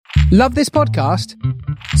Love this podcast?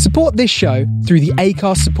 Support this show through the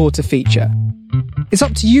Acast supporter feature. It's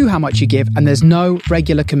up to you how much you give, and there's no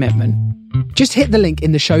regular commitment. Just hit the link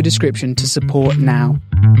in the show description to support now.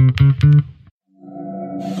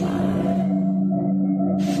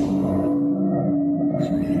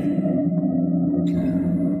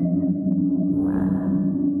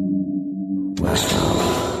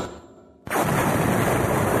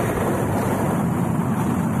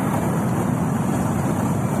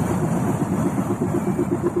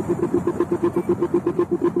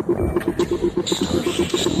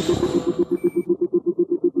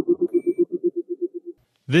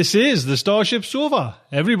 This is the Starship Sofa.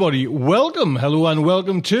 Everybody, welcome, hello and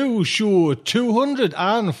welcome to show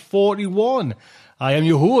 241. I am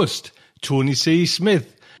your host, Tony C.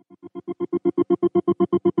 Smith.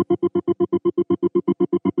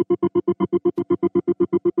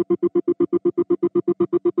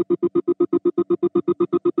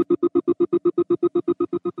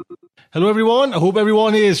 Hello everyone, I hope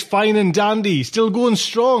everyone is fine and dandy, still going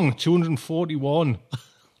strong, 241.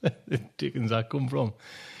 Where the dickens that come from?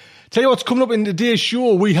 Tell you what's coming up in today's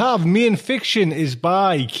show. We have Main Fiction is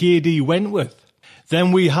by K.D. Wentworth.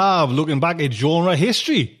 Then we have looking back at genre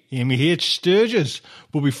history, Amy H. Sturgis.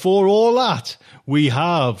 But before all that, we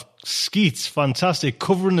have Skeet's fantastic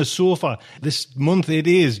Covering the Sofa. This month it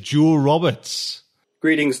is Joe Roberts.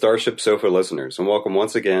 Greetings, Starship Sofa listeners, and welcome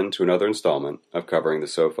once again to another installment of Covering the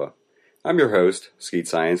Sofa. I'm your host, Skeet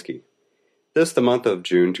Scienski. This, the month of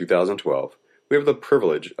June 2012, we have the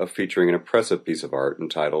privilege of featuring an impressive piece of art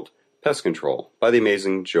entitled Pest Control by the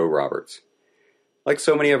amazing Joe Roberts. Like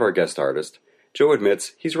so many of our guest artists, Joe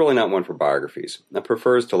admits he's really not one for biographies and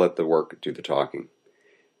prefers to let the work do the talking.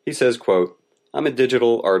 He says, quote, "I'm a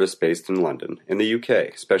digital artist based in London, in the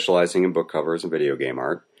UK, specializing in book covers and video game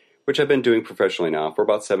art, which I've been doing professionally now for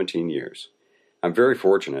about 17 years. I'm very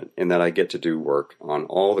fortunate in that I get to do work on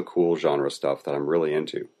all the cool genre stuff that I'm really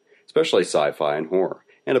into, especially sci-fi and horror,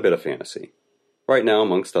 and a bit of fantasy. Right now,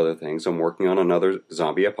 amongst other things, I'm working on another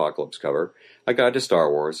zombie apocalypse cover, a guide to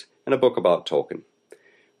Star Wars, and a book about Tolkien.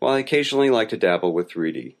 While I occasionally like to dabble with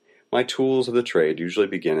 3D, my tools of the trade usually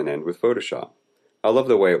begin and end with Photoshop. I love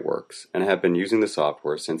the way it works, and have been using the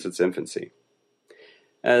software since its infancy.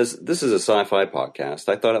 As this is a sci-fi podcast,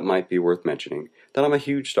 I thought it might be worth mentioning that I'm a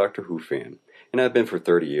huge Doctor Who fan, and have been for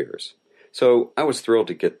 30 years. So I was thrilled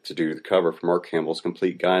to get to do the cover for Mark Campbell's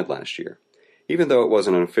complete guide last year. Even though it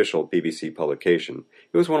wasn't an official BBC publication,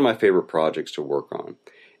 it was one of my favorite projects to work on.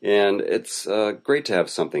 And it's great to have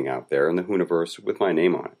something out there in the Whoniverse with my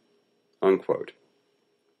name on it." Unquote.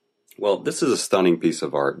 Well, this is a stunning piece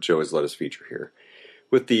of art Joe has let us feature here.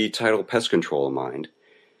 With the title Pest Control in mind,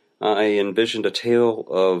 I envisioned a tale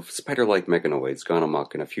of spider-like mechanoids gone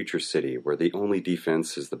amok in a future city where the only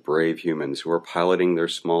defense is the brave humans who are piloting their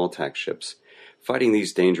small attack ships, fighting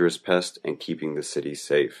these dangerous pests and keeping the city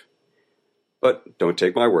safe. But don't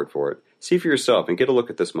take my word for it. See for yourself and get a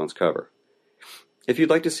look at this month's cover. If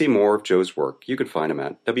you'd like to see more of Joe's work, you can find him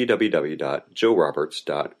at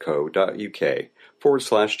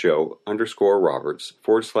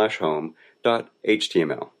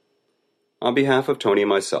www.joeroberts.co.uk/Joe_Roberts/home.html. On behalf of Tony and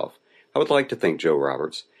myself, I would like to thank Joe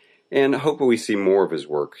Roberts, and hope that we see more of his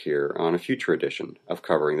work here on a future edition of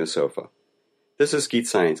Covering the Sofa. This is Skeet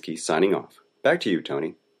Scienski signing off. Back to you,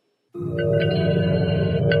 Tony.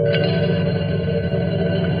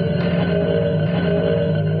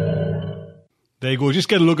 There you go. Just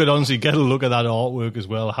get a look at that artwork as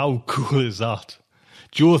well. How cool is that?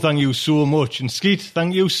 Joe, thank you so much. And Skeet,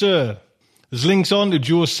 thank you, sir. There's links on to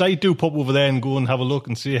Joe's site. Do pop over there and go and have a look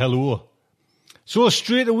and say hello. So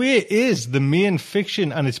straight away is the Main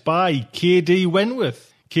Fiction, and it's by K.D.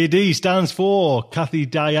 Wentworth. K.D. stands for Kathy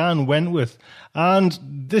Diane Wentworth. And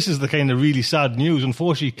this is the kind of really sad news.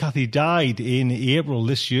 Unfortunately, Kathy died in April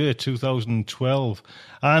this year, 2012.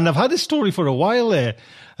 And I've had this story for a while there.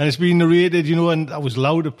 And it's been narrated, and I was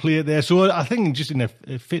allowed to play it there. So I think just in a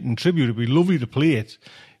fitting tribute, it'd be lovely to play it.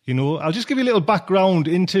 I'll just give you a little background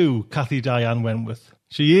into Kathy Diane Wentworth.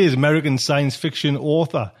 She is American science fiction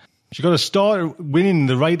author. She got a start winning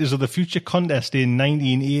the Writers of the Future contest in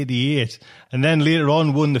 1988, and then later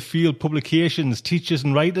on won the Field Publications Teachers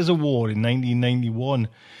and Writers Award in 1991.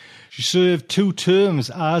 She served 2 terms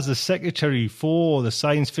as the secretary for the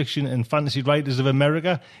Science Fiction and Fantasy Writers of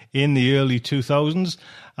America in the early 2000s,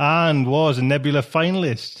 and was a Nebula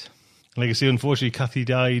finalist. Like I say, unfortunately, Kathy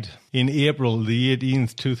died in April the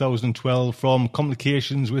 18th, 2012 from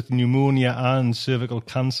complications with pneumonia and cervical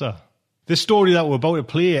cancer. This story that we're about to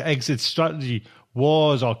play, Exit Strategy,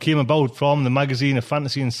 came about from the magazine of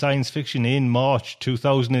fantasy and science fiction in March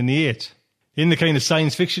 2008. In the kind of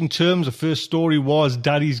science fiction terms, the first story was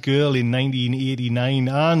Daddy's Girl in 1989,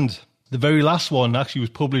 and the very last one actually was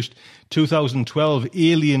published 2012,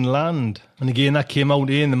 Alien Land. And again, that came out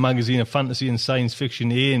in the magazine of Fantasy and Science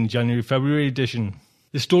Fiction in January-February edition.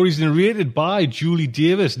 The story is narrated by Julie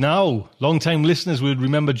Davis. Now, long-time listeners would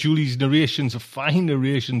remember Julie's narrations, fine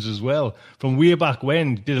narrations as well, from way back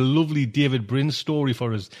when. Did a lovely David Brin story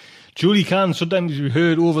for us. Julie can sometimes be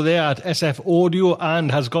heard over there at SF Audio and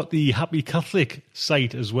has got the Happy Catholic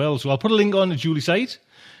site as well. So I'll put a link on the Julie site.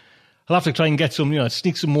 I'll have to try and get some,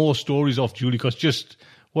 sneak some more stories off Julie, because just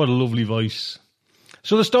what a lovely voice.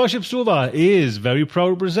 So the Starship Sofa is very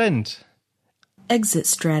proud to present Exit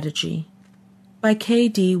Strategy by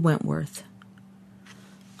K.D. Wentworth.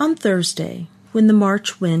 On Thursday, when the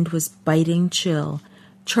March wind was biting chill,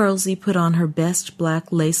 Charlesie put on her best black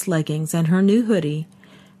lace leggings and her new hoodie,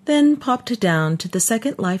 then popped down to the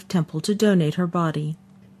Second Life Temple to donate her body.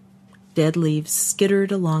 Dead leaves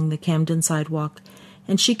skittered along the Camden sidewalk,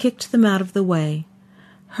 and she kicked them out of the way.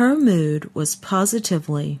 Her mood was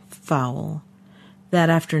positively foul. That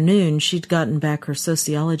afternoon she'd gotten back her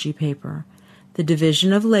sociology paper, The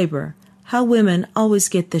Division of Labor, How Women Always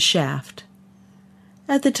Get the Shaft.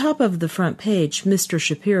 At the top of the front page, Mr.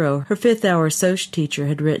 Shapiro, her fifth-hour Soc teacher,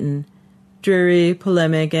 had written, "Dreary,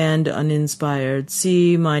 polemic, and uninspired,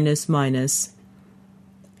 C-."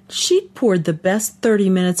 She'd poured the best 30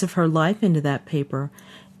 minutes of her life into that paper.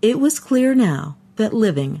 It was clear now that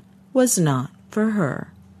living was not for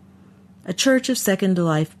her. A Church of Second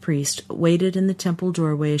Life priest waited in the temple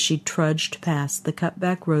doorway as she trudged past the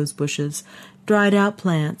cut-back rose bushes, dried-out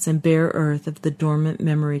plants, and bare earth of the dormant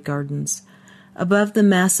memory gardens. Above the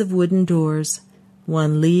massive wooden doors,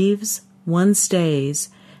 "One leaves, one stays,"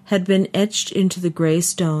 had been etched into the gray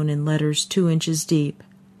stone in letters 2 inches deep.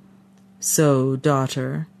 "So,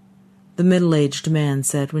 daughter," the middle-aged man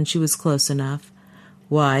said when she was close enough,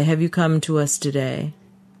 "why have you come to us today?"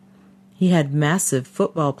 He had massive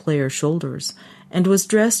football-player shoulders and was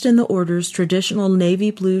dressed in the order's traditional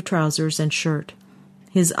navy blue trousers and shirt.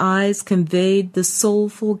 His eyes conveyed the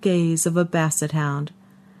soulful gaze of a basset hound.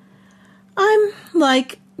 "I'm,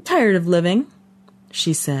 tired of living,"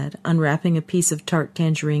 she said, unwrapping a piece of tart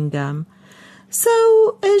tangerine gum.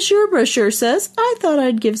 "So, as your brochure says, I thought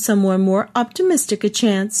I'd give someone more optimistic a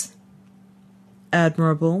chance."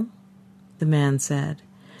 "Admirable," the man said.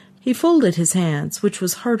 He folded his hands, which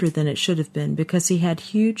was harder than it should have been because he had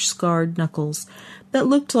huge scarred knuckles that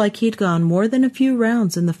looked like he'd gone more than a few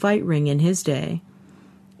rounds in the fight ring in his day.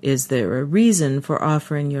 "Is there a reason for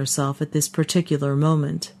offering yourself at this particular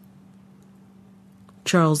moment?"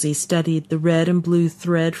 Charlesie studied the red and blue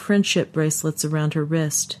thread friendship bracelets around her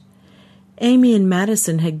wrist. Amy and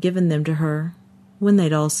Madison had given them to her when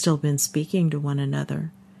they'd all still been speaking to one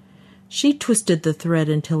another. She twisted the thread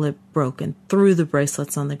until it broke and threw the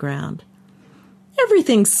bracelets on the ground.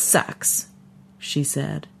 "Everything sucks," she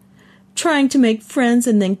said. "Trying to make friends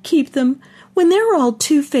and then keep them when they're all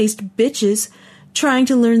two-faced bitches, trying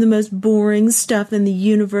to learn the most boring stuff in the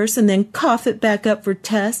universe and then cough it back up for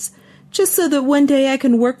tests, just so that one day I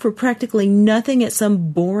can work for practically nothing at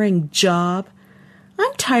some boring job.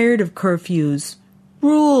 I'm tired of curfews,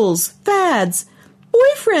 rules, fads,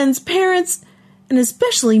 boyfriends, parents, and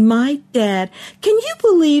especially my dad. Can you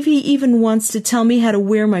believe he even wants to tell me how to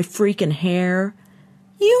wear my freaking hair?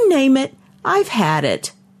 You name it, I've had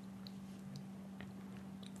it."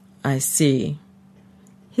 "I see."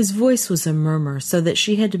 His voice was a murmur, so that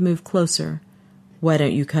she had to move closer. "Why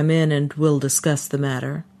don't you come in and we'll discuss the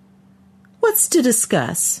matter?" "What's to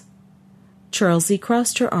discuss?" Charlesie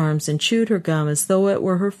crossed her arms and chewed her gum as though it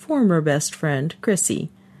were her former best friend, Chrissy.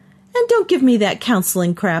 "And don't give me that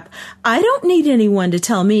counseling crap. I don't need anyone to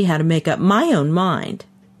tell me how to make up my own mind."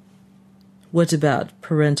 "What about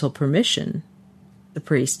parental permission?" the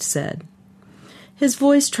priest said. His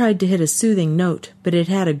voice tried to hit a soothing note, but it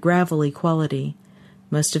had a gravelly quality.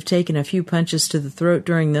 Must have taken a few punches to the throat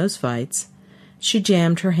during those fights. She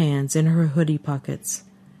jammed her hands in her hoodie pockets.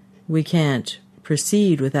 "We can't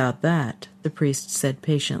proceed without that," the priest said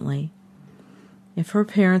patiently. If her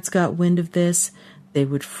parents got wind of this, they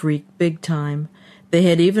would freak big time. They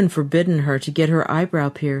had even forbidden her to get her eyebrow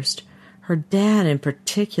pierced. Her dad, in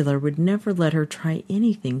particular, would never let her try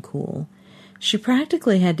anything cool. She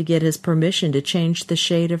practically had to get his permission to change the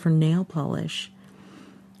shade of her nail polish.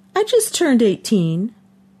 "I just turned 18,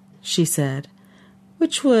 she said,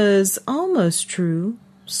 which was almost true,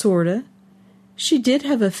 sorta. She did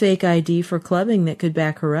have a fake ID for clubbing that could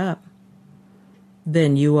back her up.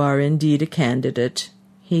 "Then you are indeed a candidate,"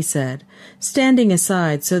 he said, standing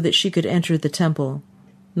aside so that she could enter the temple.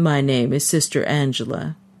 "My name is Sister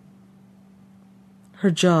Angela." Her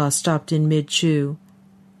jaw stopped in mid-chew.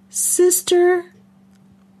 Sister?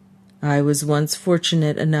 I was once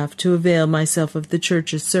fortunate enough to avail myself of the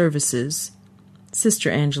church's services, Sister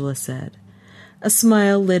Angela said. A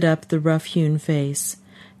smile lit up the rough-hewn face.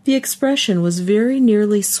 The expression was very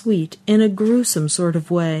nearly sweet in a gruesome sort of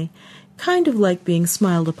way, kind of like being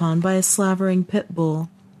smiled upon by a slavering pit bull.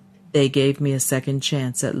 They gave me a second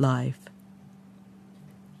chance at life.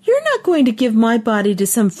 You're not going to give my body to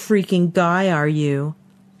some freaking guy, are you?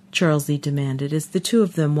 Charlesie demanded as the two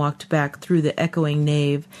of them walked back through the echoing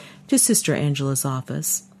nave to Sister Angela's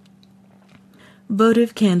office.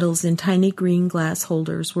 Votive candles in tiny green glass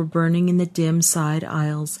holders were burning in the dim side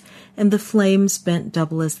aisles, and the flames bent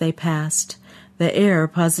double as they passed. The air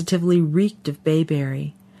positively reeked of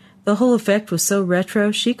bayberry. The whole effect was so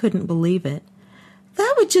retro she couldn't believe it.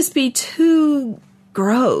 That would just be too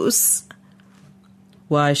gross.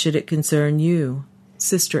 Why should it concern you?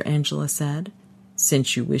 Sister Angela said,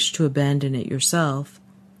 since you wish to abandon it yourself.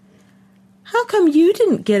 How come you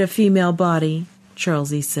didn't get a female body?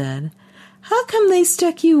 Charlesie said. How come they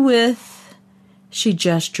stuck you with... She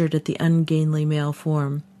gestured at the ungainly male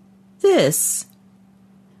form. This.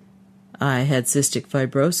 I had cystic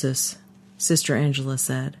fibrosis, Sister Angela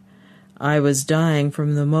said. I was dying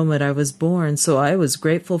from the moment I was born, so I was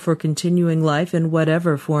grateful for continuing life in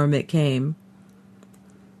whatever form it came.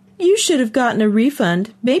 You should have gotten a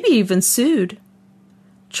refund, maybe even sued.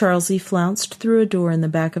 Charlesie flounced through a door in the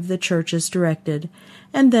back of the church as directed,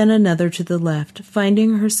 and then another to the left,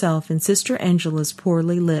 finding herself in Sister Angela's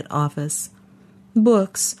poorly lit office.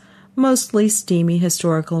 Books, mostly steamy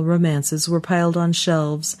historical romances, were piled on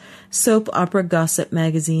shelves, soap opera gossip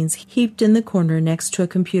magazines heaped in the corner next to a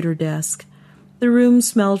computer desk. The room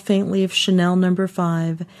smelled faintly of Chanel No.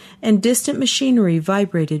 5, and distant machinery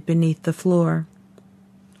vibrated beneath the floor.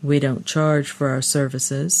 We don't charge for our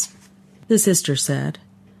services, the sister said.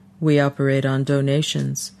 We operate on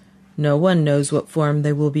donations. No one knows what form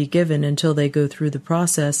they will be given until they go through the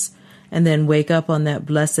process and then wake up on that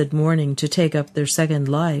blessed morning to take up their second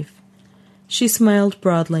life. She smiled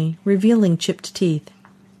broadly, revealing chipped teeth.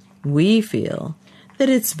 We feel that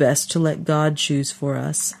it's best to let God choose for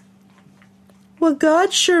us. Well,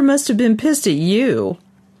 God sure must have been pissed at you,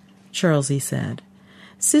 Charlesie said.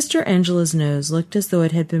 Sister Angela's nose looked as though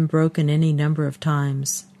it had been broken any number of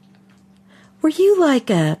times. Were you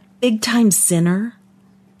like a big-time sinner?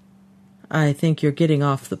 I think you're getting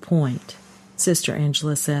off the point, Sister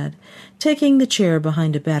Angela said, taking the chair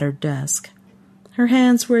behind a battered desk. Her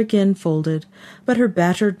hands were again folded, but her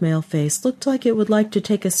battered male face looked like it would like to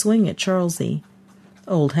take a swing at Charlesie.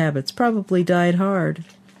 Old habits probably died hard.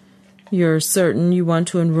 You're certain you want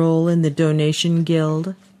to enroll in the donation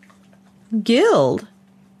guild? Guild?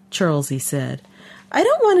 Charlesie said. I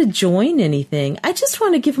don't want to join anything. I just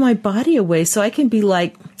want to give my body away so I can be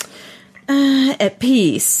at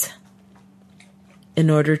peace. In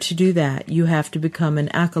order to do that, you have to become an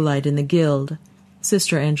acolyte in the guild,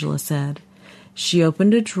 Sister Angela said. She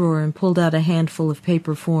opened a drawer and pulled out a handful of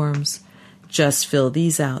paper forms. Just fill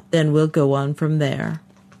these out, then we'll go on from there.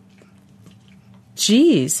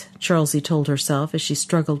 Geez, Charlesie told herself as she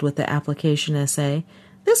struggled with the application essay.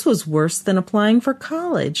 This was worse than applying for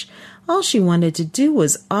college. All she wanted to do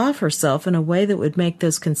was off herself in a way that would make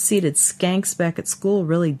those conceited skanks back at school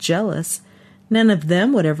really jealous. None of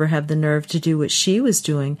them would ever have the nerve to do what she was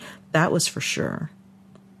doing, that was for sure.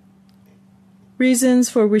 Reasons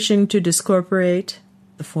for wishing to discorporate?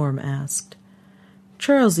 The form asked.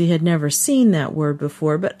 Charlesie had never seen that word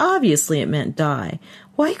before, but obviously it meant die.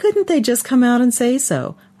 Why couldn't they just come out and say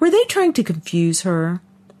so? Were they trying to confuse her?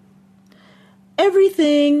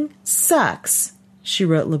 Everything sucks, she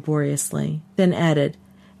wrote laboriously, then added,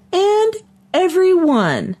 and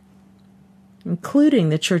everyone. Including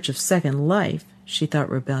the Church of Second Life, she thought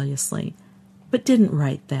rebelliously, but didn't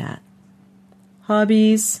write that.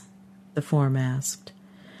 Hobbies? The form asked.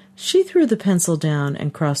 She threw the pencil down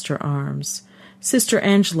and crossed her arms. Sister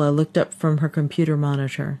Angela looked up from her computer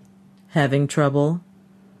monitor. Having trouble?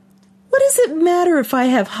 What does it matter if I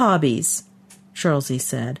have hobbies? Charlesie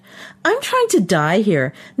said. I'm trying to die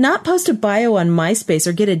here, not post a bio on MySpace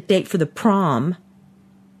or get a date for the prom.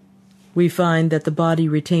 We find that the body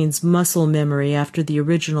retains muscle memory after the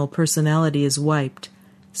original personality is wiped,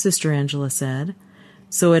 Sister Angela said.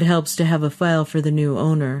 So it helps to have a file for the new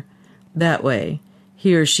owner. That way,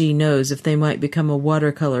 he or she knows if they might become a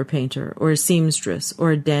watercolor painter or a seamstress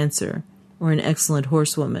or a dancer or an excellent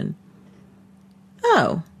horsewoman.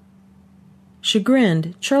 Oh.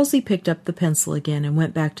 Chagrined, Charlesie picked up the pencil again and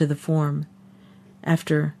went back to the form.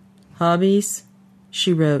 After hobbies,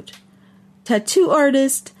 she wrote, tattoo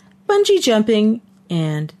artist, bungee jumping,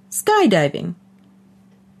 and skydiving.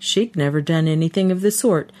 She'd never done anything of the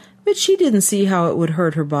sort, but she didn't see how it would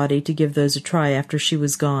hurt her body to give those a try after she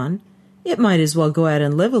was gone. It might as well go out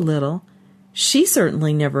and live a little. She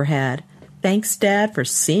certainly never had. Thanks, Dad, for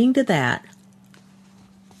seeing to that.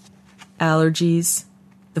 Allergies?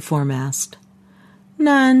 The form asked.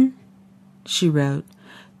 None, she wrote,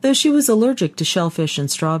 though she was allergic to shellfish and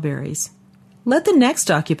strawberries. Let the next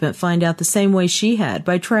occupant find out the same way she had,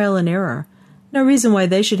 by trial and error. No reason why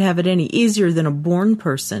they should have it any easier than a born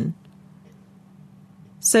person.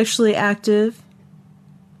 Sexually active?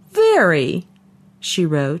 Very, she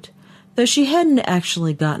wrote, though she hadn't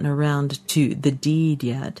actually gotten around to the deed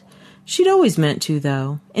yet. She'd always meant to,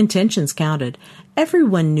 though. Intentions counted.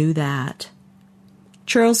 Everyone knew that.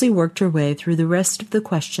 Charlesy worked her way through the rest of the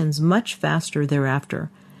questions much faster thereafter.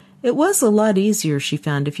 It was a lot easier, she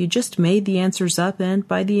found, if you just made the answers up, and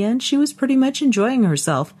by the end she was pretty much enjoying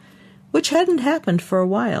herself, which hadn't happened for a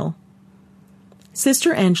while.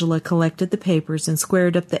 Sister Angela collected the papers and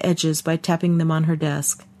squared up the edges by tapping them on her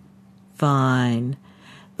desk. Fine.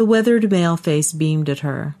 The weathered male face beamed at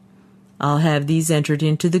her. I'll have these entered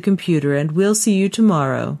into the computer, and we'll see you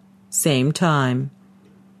tomorrow. Same time.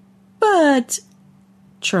 But,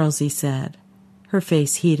 Charlesy said. Her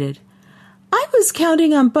face heated. I was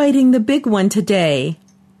counting on biting the big one today.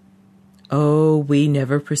 Oh, we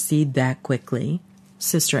never proceed that quickly,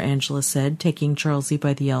 Sister Angela said, taking Charlesy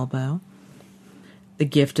by the elbow. The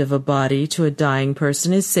gift of a body to a dying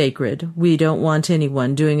person is sacred. We don't want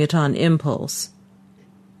anyone doing it on impulse.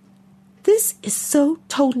 This is so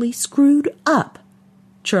totally screwed up,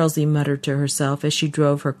 Charlesy muttered to herself as she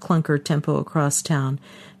drove her clunker tempo across town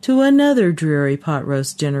to another dreary pot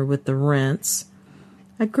roast dinner with the Rents.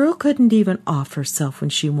 A girl couldn't even off herself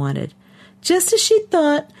when she wanted. Just as she'd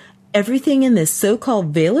thought, everything in this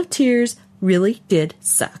so-called Vale of Tears really did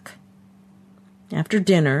suck. After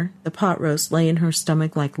dinner, the pot roast lay in her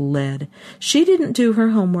stomach like lead. She didn't do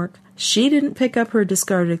her homework. She didn't pick up her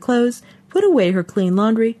discarded clothes, put away her clean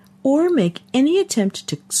laundry, or make any attempt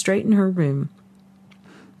to straighten her room.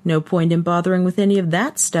 No point in bothering with any of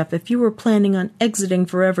that stuff if you were planning on exiting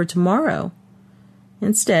forever tomorrow.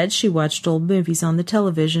 Instead, she watched old movies on the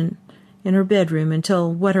television in her bedroom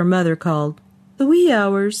until what her mother called the wee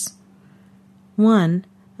hours. One,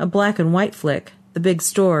 a black and white flick, The Big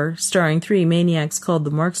Store, starring 3 maniacs called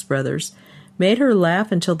the Marx Brothers, made her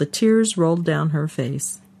laugh until the tears rolled down her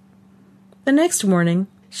face. The next morning,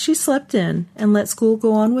 she slept in and let school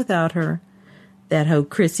go on without her. That hoe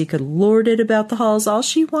Chrissy could lord it about the halls all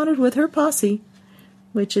she wanted with her posse,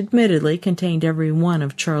 which admittedly contained every one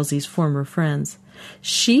of Charlesy's former friends.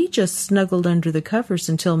 She just snuggled under the covers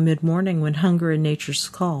until mid-morning when hunger and nature's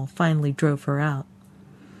call finally drove her out.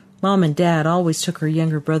 Mom and Dad always took her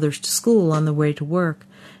younger brothers to school on the way to work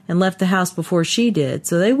and left the house before she did,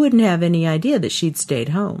 so they wouldn't have any idea that she'd stayed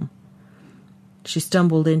home. She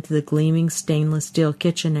stumbled into the gleaming stainless steel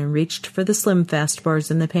kitchen and reached for the Slim Fast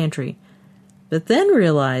bars in the pantry, but then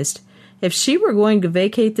realized if she were going to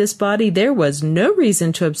vacate this body, there was no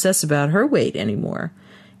reason to obsess about her weight anymore.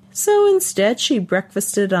 So instead she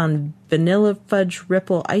breakfasted on vanilla fudge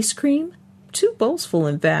ripple ice cream, 2 bowls full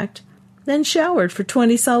in fact, then showered for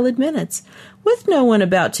 20 solid minutes, with no one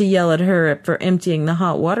about to yell at her for emptying the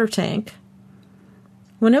hot water tank.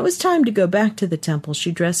 When it was time to go back to the temple,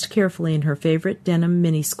 she dressed carefully in her favorite denim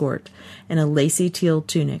miniskirt and a lacy teal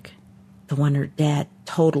tunic, the one her dad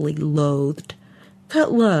totally loathed,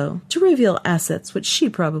 cut low to reveal assets which she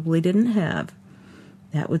probably didn't have.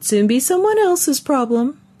 That would soon be someone else's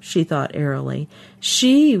problem, she thought airily.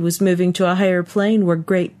 She was moving to a higher plane where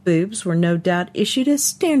great boobs were no doubt issued as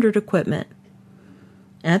standard equipment.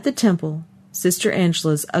 At the temple, Sister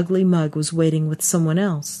Angela's ugly mug was waiting with someone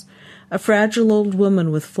else, a fragile old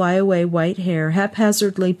woman with flyaway white hair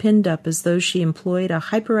haphazardly pinned up as though she employed a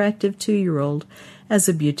hyperactive 2-year-old as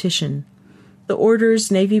a beautician. The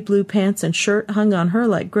order's navy blue pants and shirt hung on her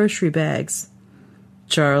like grocery bags.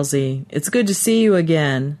 "Charlesy, it's good to see you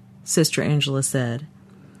again," Sister Angela said.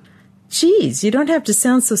 "Geez, you don't have to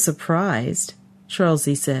sound so surprised,"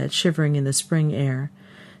 Charlesy said, shivering in the spring air.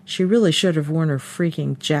 She really should have worn her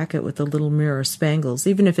freaking jacket with the little mirror spangles,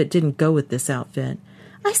 even if it didn't go with this outfit.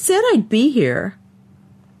 "I said I'd be here."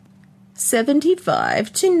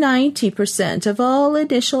 75 to 90% of all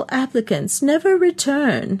initial applicants never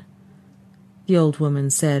return, the old woman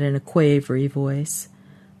said in a quavery voice.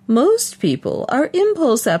 "Most people are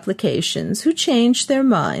impulse applications who change their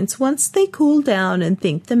minds once they cool down and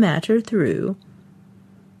think the matter through."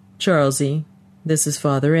 "Charlesy, this is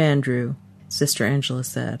Father Andrew," Sister Angela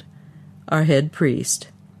said, "our head priest."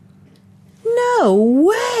 "No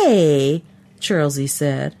way!" Charlesy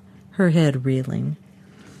said, her head reeling.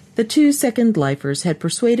 The 2 Second Lifers had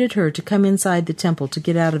persuaded her to come inside the temple to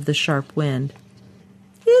get out of the sharp wind.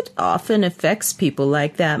 "It often affects people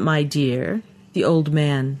like that, my dear," the old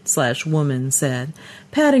man/woman said,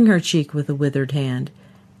 patting her cheek with a withered hand.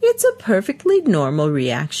 "It's a perfectly normal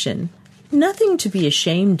reaction. Nothing to be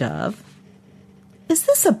ashamed of." "Is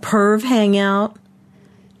this a perv hangout?"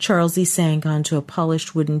 Charlesie sank onto a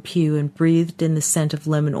polished wooden pew and breathed in the scent of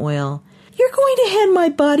lemon oil. "You're going to hand my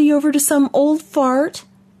body over to some old fart?"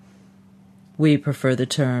 "We prefer the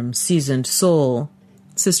term seasoned soul,"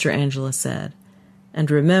 Sister Angela said. "And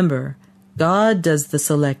remember, God does the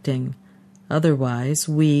selecting. Otherwise,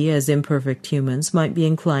 we, as imperfect humans, might be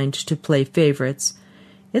inclined to play favorites.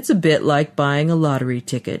 It's a bit like buying a lottery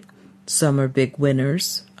ticket. Some are big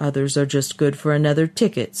winners, others are just good for another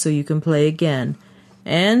ticket so you can play again,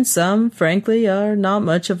 and some, frankly, are not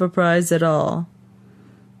much of a prize at all."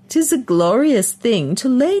 "'Tis a glorious thing to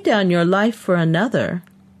lay down your life for another,"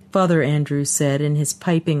 Father Andrew said in his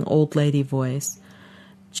piping old lady voice,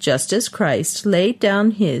 "just as Christ laid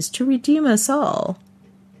down his to redeem us all."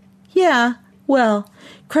 "Yeah, well,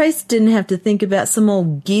 Christ didn't have to think about some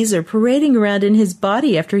old geezer parading around in his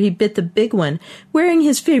body after he bit the big one, wearing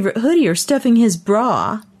his favorite hoodie or stuffing his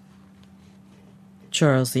bra."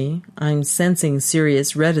 "Charlesie, I'm sensing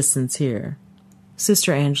serious reticence here,"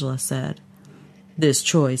 Sister Angela said. "This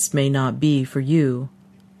choice may not be for you."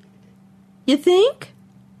 "You think?"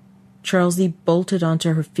 Charlesie bolted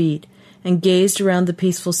onto her feet and gazed around the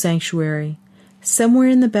peaceful sanctuary. Somewhere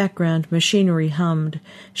in the background, machinery hummed.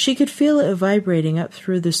 She could feel it vibrating up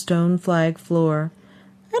through the stone flag floor.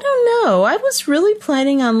 "I don't know. I was really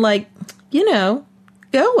planning on,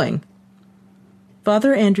 going."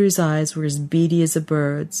 Father Andrew's eyes were as beady as a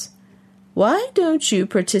bird's. "Why don't you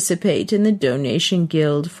participate in the donation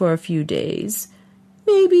guild for a few days?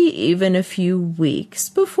 Maybe even a few weeks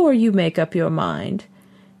before you make up your mind.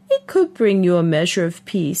 It could bring you a measure of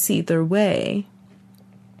peace either way."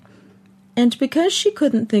 And because she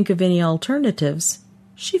couldn't think of any alternatives,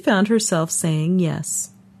 she found herself saying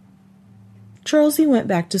yes. Charlesie went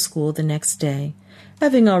back to school the next day,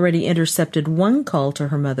 having already intercepted one call to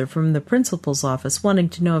her mother from the principal's office wanting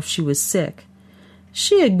to know if she was sick.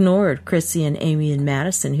 She ignored Chrissy and Amy and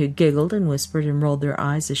Madison, who giggled and whispered and rolled their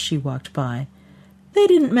eyes as she walked by. They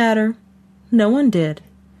didn't matter. No one did.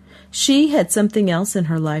 She had something else in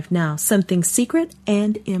her life now, something secret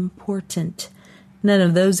and important. None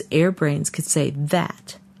of those airbrains could say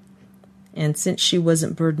that. And since she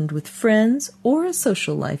wasn't burdened with friends or a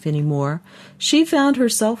social life anymore, she found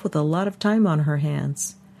herself with a lot of time on her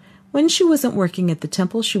hands. When she wasn't working at the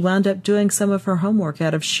temple, she wound up doing some of her homework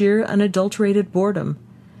out of sheer, unadulterated boredom.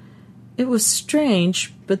 It was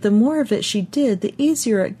strange, but the more of it she did, the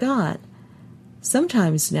easier it got.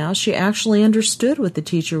 Sometimes now she actually understood what the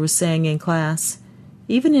teacher was saying in class,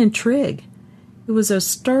 even in trig. It was a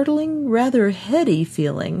startling, rather heady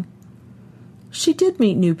feeling. She did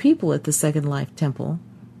meet new people at the Second Life Temple.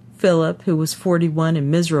 Philip, who was 41 and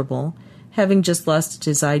miserable, having just lost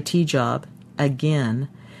his IT job, again,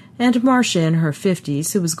 and Marcia in her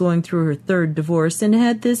 50s, who was going through her 3rd divorce and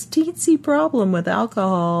had this teensy problem with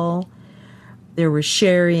alcohol. There were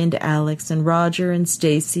Sherry and Alex and Roger and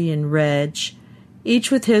Stacy and Reg,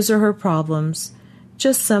 each with his or her problems,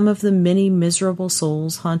 just some of the many miserable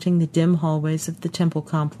souls haunting the dim hallways of the temple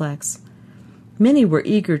complex. Many were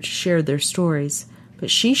eager to share their stories, but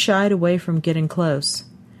she shied away from getting close.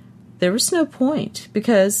 There was no point,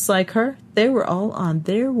 because, like her, they were all on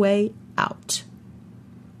their way out.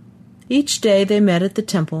 Each day they met at the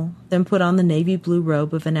temple, then put on the navy blue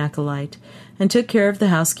robe of an acolyte, and took care of the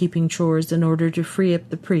housekeeping chores in order to free up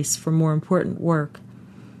the priests for more important work.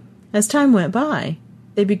 As time went by,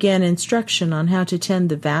 they began instruction on how to tend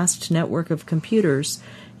the vast network of computers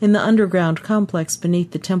in the underground complex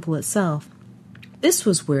beneath the temple itself. This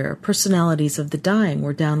was where personalities of the dying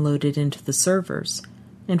were downloaded into the servers,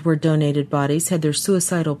 and where donated bodies had their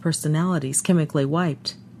suicidal personalities chemically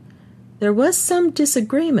wiped. There was some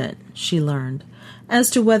disagreement, she learned,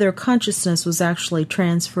 as to whether consciousness was actually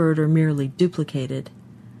transferred or merely duplicated.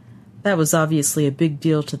 That was obviously a big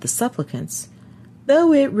deal to the supplicants,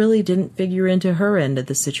 though it really didn't figure into her end of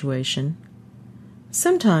the situation.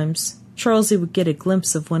 Sometimes Charlesie would get a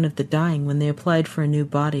glimpse of one of the dying when they applied for a new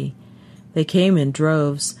body. They came in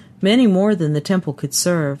droves, many more than the temple could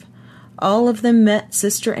serve. All of them met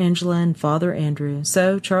Sister Angela and Father Andrew,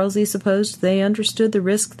 so Charlesie supposed they understood the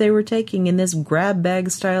risk they were taking in this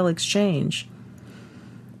grab-bag-style exchange.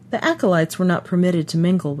 The acolytes were not permitted to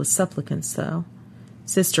mingle with supplicants, though.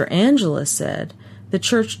 Sister Angela said the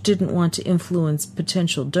church didn't want to influence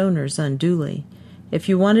potential donors unduly. If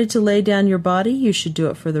you wanted to lay down your body, you should do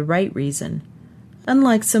it for the right reason.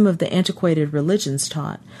 Unlike some of the antiquated religions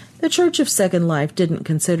taught, the Church of Second Life didn't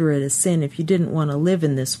consider it a sin if you didn't want to live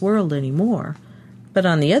in this world anymore. But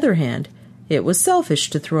on the other hand, it was selfish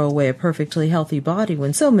to throw away a perfectly healthy body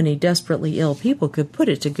when so many desperately ill people could put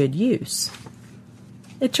it to good use.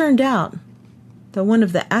 It turned out that one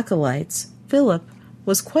of the acolytes, Philip,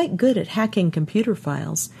 was quite good at hacking computer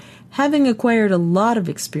files, having acquired a lot of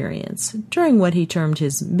experience during what he termed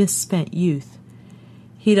his misspent youth.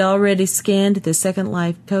 He'd already scanned the Second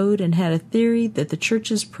Life code and had a theory that the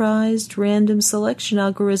Church's prized random selection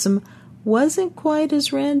algorithm wasn't quite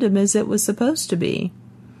as random as it was supposed to be.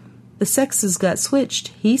 The sexes got switched,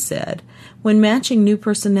 he said, when matching new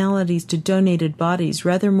personalities to donated bodies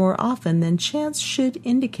rather more often than chance should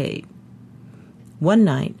indicate. One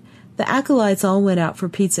night, the acolytes all went out for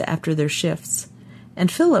pizza after their shifts,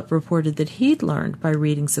 and Philip reported that he'd learned by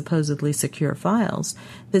reading supposedly secure files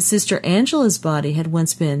that Sister Angela's body had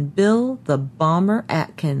once been Bill the Bomber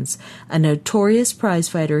Atkins, a notorious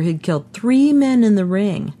prizefighter who'd killed 3 men in the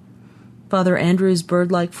ring. Father Andrew's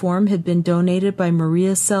bird-like form had been donated by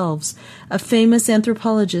Maria Selves, a famous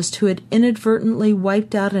anthropologist who had inadvertently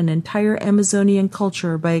wiped out an entire Amazonian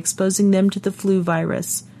culture by exposing them to the flu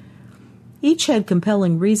virus. Each had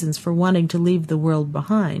compelling reasons for wanting to leave the world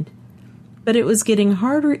behind, but it was getting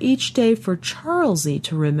harder each day for Charlesy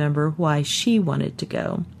to remember why she wanted to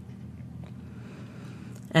go.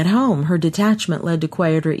 At home, her detachment led to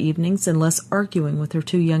quieter evenings and less arguing with her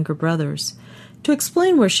 2 younger brothers. To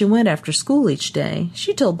explain where she went after school each day,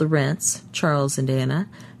 she told the Rents, Charles and Anna,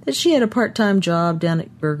 that she had a part-time job down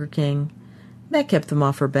at Burger King. That kept them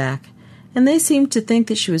off her back, and they seemed to think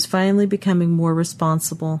that she was finally becoming more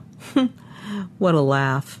responsible. What a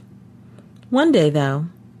laugh. One day, though,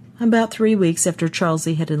 about 3 weeks after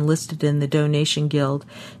Charlesy had enlisted in the Donation Guild,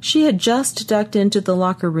 she had just ducked into the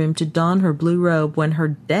locker room to don her blue robe when her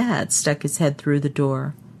dad stuck his head through the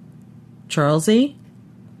door. "Charlesy?"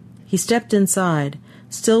 He stepped inside,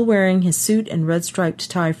 still wearing his suit and red-striped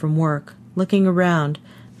tie from work, looking around,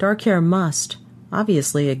 dark hair mussed,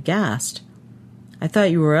 obviously aghast. "I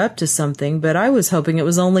thought you were up to something, but I was hoping it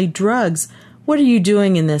was only drugs. What are you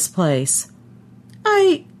doing in this place?"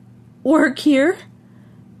 "I work here,"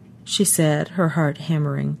 she said, her heart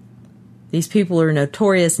hammering. "These people are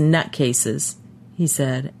notorious nutcases," he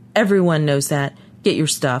said. "Everyone knows that. Get your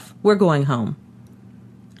stuff. We're going home."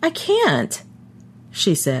 "I can't,"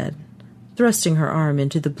 she said, thrusting her arm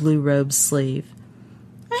into the blue robe's sleeve.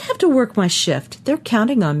 "I have to work my shift. They're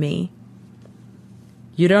counting on me."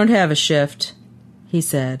 "You don't have a shift," he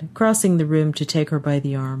said, crossing the room to take her by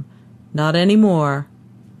the arm. "Not anymore."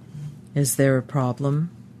 "Is there a problem?"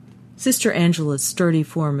 Sister Angela's sturdy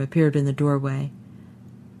form appeared in the doorway.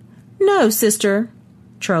 "No, Sister,"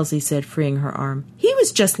 Charlesy said, freeing her arm. "He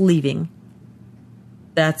was just leaving."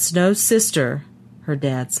 "That's no sister," her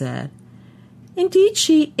dad said. "Indeed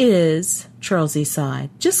she is," Charlesy sighed.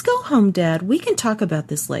 "Just go home, Dad. We can talk about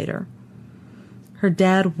this later." Her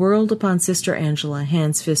dad whirled upon Sister Angela,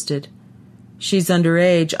 hands fisted. "She's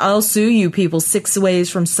underage. I'll sue you people 6 ways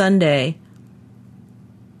from Sunday."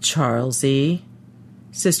 "Charlesy,"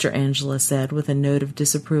 Sister Angela said with a note of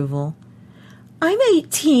disapproval. "I'm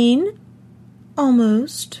 18.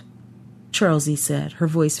 Almost," Charlesy said, her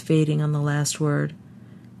voice fading on the last word.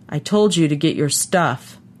 "I told you to get your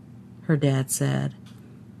stuff," her dad said.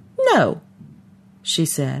 "No," she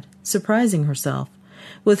said, surprising herself.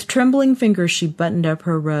 With trembling fingers she buttoned up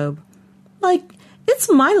her robe. "Like,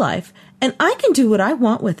 it's my life, and I can do what I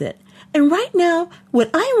want with it. And right now, what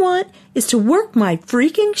I want is to work my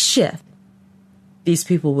freaking shift." "These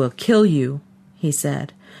people will kill you," he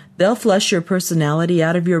said. "They'll flush your personality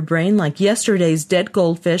out of your brain like yesterday's dead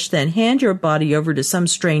goldfish, then hand your body over to some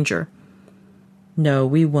stranger." "No,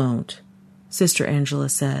 we won't," Sister Angela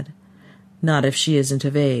said. "Not if she isn't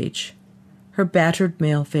of age." Her battered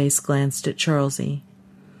male face glanced at Charlesy.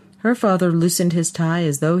 Her father loosened his tie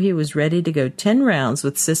as though he was ready to go 10 rounds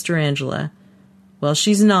with Sister Angela. "Well,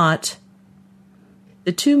 she's not."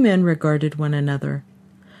 The 2 men regarded one another.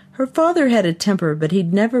 Her father had a temper, but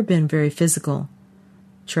he'd never been very physical.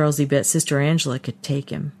 Charlesy bet Sister Angela could take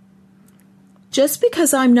him. "Just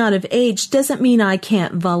because I'm not of age doesn't mean I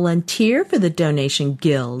can't volunteer for the Donation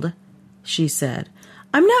Guild," she said.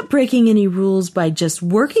 "I'm not breaking any rules by just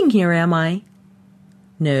working here, am I?"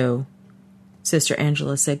 "No," Sister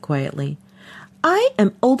Angela said quietly. "I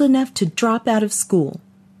am old enough to drop out of school,"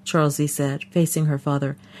 Charlesy said, facing her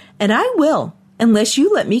father, "and I will, unless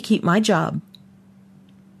you let me keep my job."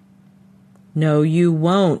 "No, you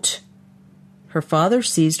won't." Her father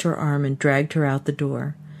seized her arm and dragged her out the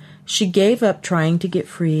door. She gave up trying to get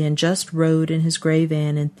free and just rode in his gray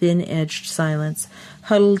van in thin-edged silence,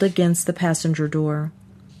 huddled against the passenger door.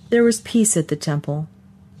 There was peace at the temple.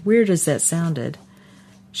 Weird as that sounded.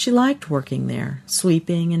 She liked working there,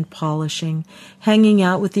 sweeping and polishing, hanging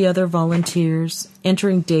out with the other volunteers,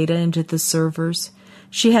 entering data into the servers.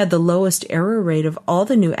 She had the lowest error rate of all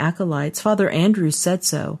the new acolytes. Father Andrews said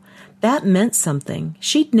so. That meant something.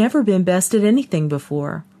 She'd never been best at anything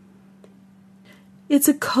before. "It's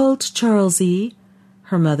a cult, Charlesie,"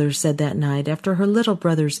 her mother said that night after her little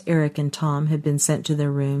brothers Eric and Tom had been sent to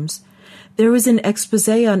their rooms. "There was an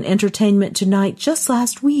exposé on entertainment tonight just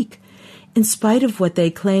last week. In spite of what they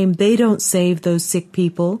claim, they don't save those sick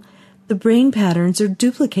people. The brain patterns are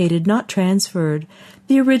duplicated, not transferred.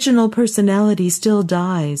 The original personality still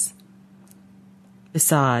dies."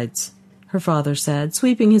 "Besides," her father said,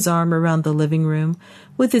 sweeping his arm around the living room,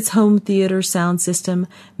 with its home theater sound system,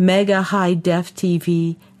 mega high-def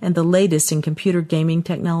TV, and the latest in computer gaming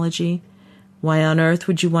technology. "Why on earth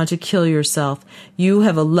would you want to kill yourself? You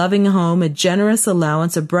have a loving home, a generous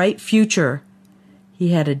allowance, a bright future." He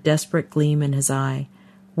had a desperate gleam in his eye.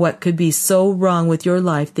 "What could be so wrong with your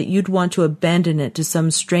life that you'd want to abandon it to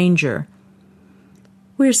some stranger?"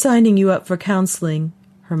 "We're signing you up for counseling,"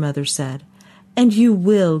 her mother said, "and you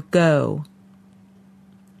will go."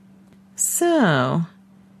 "So,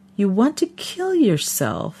 you want to kill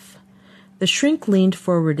yourself?" The shrink leaned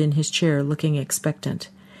forward in his chair, looking expectant.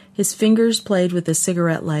 His fingers played with a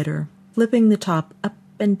cigarette lighter, flipping the top up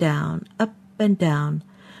and down, up and down.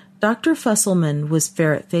 Dr. Fusselman was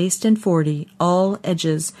ferret-faced and 40, all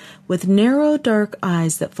edges, with narrow dark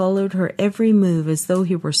eyes that followed her every move as though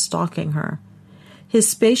he were stalking her. His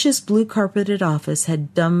spacious blue-carpeted office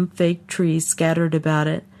had dumb fake trees scattered about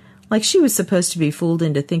it, like she was supposed to be fooled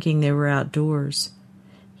into thinking they were outdoors.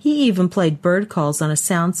 He even played bird calls on a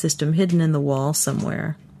sound system hidden in the wall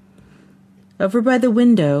somewhere. Over by the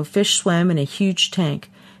window, fish swam in a huge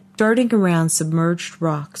tank, darting around submerged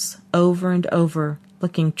rocks, over and over,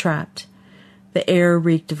 looking trapped. The air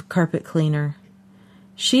reeked of carpet cleaner.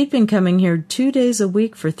 She'd been coming here 2 days a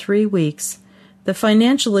week for 3 weeks, the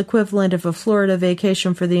financial equivalent of a Florida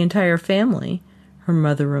vacation for the entire family, her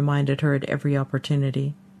mother reminded her at every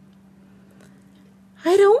opportunity.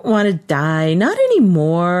 "I don't want to die, not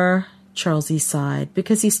anymore," Charlesie sighed,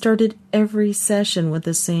 because he started every session with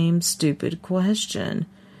the same stupid question.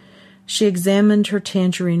 She examined her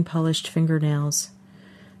tangerine-polished fingernails.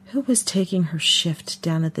 Who was taking her shift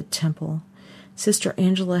down at the temple? Sister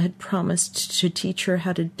Angela had promised to teach her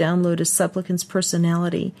how to download a supplicant's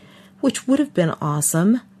personality, which would have been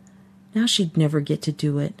awesome. Now she'd never get to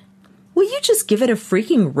do it. "Will you just give it a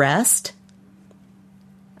freaking rest?"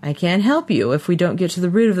 "I can't help you if we don't get to the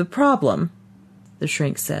root of the problem," the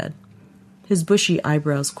shrink said. His bushy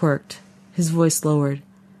eyebrows quirked. His voice lowered.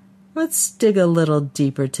 "Let's dig a little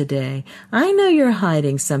deeper today. I know you're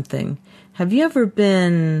hiding something. Have you ever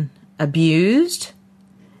been abused?"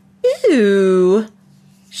 "Ew!"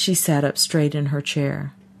 She sat up straight in her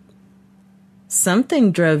chair.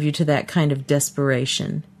 "Something drove you to that kind of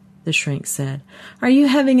desperation," the shrink said. "Are you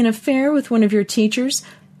having an affair with one of your teachers?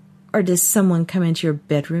 Or does someone come into your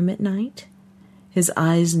bedroom at night?" His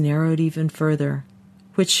eyes narrowed even further,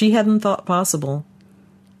 which she hadn't thought possible.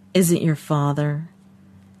 "Is it your father?"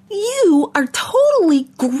 "You are totally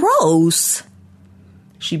gross!"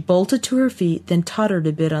 She bolted to her feet, then tottered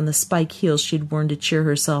a bit on the spike heels she'd worn to cheer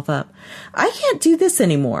herself up. "I can't do this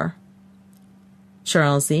anymore."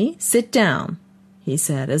 "Charlesie, sit down," he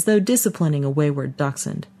said, as though disciplining a wayward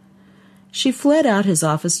dachshund. She fled out his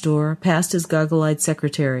office door, past his goggle-eyed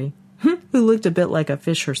secretary, who looked a bit like a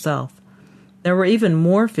fish herself. There were even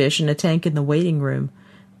more fish in a tank in the waiting room,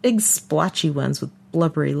 big splotchy ones with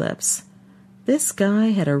blubbery lips. This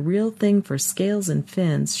guy had a real thing for scales and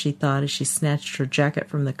fins, she thought as she snatched her jacket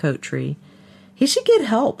from the coat tree. He should get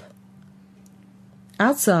help.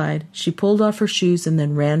 Outside, she pulled off her shoes and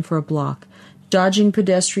then ran for a block, dodging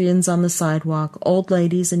pedestrians on the sidewalk, old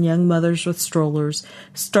ladies and young mothers with strollers,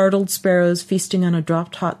 startled sparrows feasting on a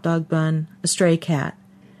dropped hot dog bun, a stray cat.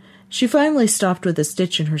 She finally stopped with a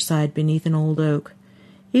stitch in her side beneath an old oak.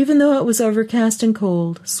 Even though it was overcast and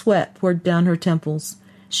cold, sweat poured down her temples.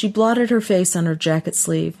 She blotted her face on her jacket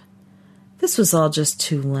sleeve. This was all just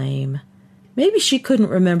too lame. Maybe she couldn't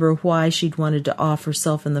remember why she'd wanted to off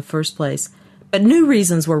herself in the first place, but new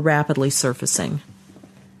reasons were rapidly surfacing.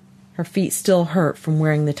 Her feet still hurt from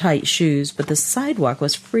wearing the tight shoes, but the sidewalk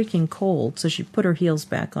was freaking cold, so she put her heels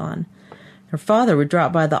back on. Her father would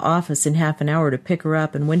drop by the office in half an hour to pick her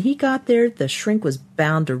up, and when he got there, the shrink was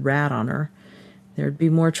bound to rat on her. There'd be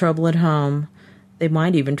more trouble at home. They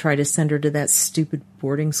might even try to send her to that stupid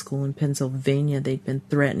boarding school in Pennsylvania they'd been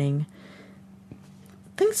threatening.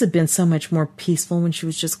 Things had been so much more peaceful when she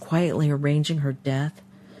was just quietly arranging her death.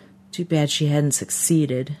 Too bad she hadn't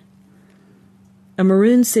succeeded. A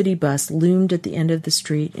maroon city bus loomed at the end of the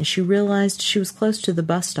street, and she realized she was close to the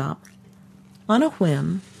bus stop. On a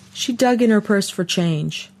whim, she dug in her purse for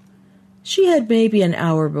change. She had maybe an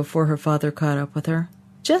hour before her father caught up with her.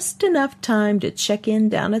 Just enough time to check in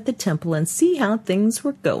down at the temple and see how things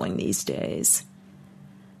were going these days.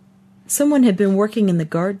 Someone had been working in the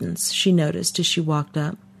gardens, she noticed as she walked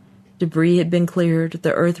up. Debris had been cleared,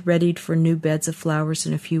 the earth readied for new beds of flowers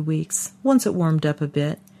in a few weeks, once it warmed up a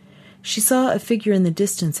bit. She saw a figure in the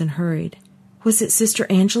distance and hurried. Was it Sister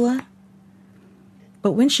Angela?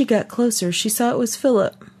 But when she got closer, she saw it was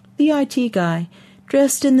Philip, the IT guy,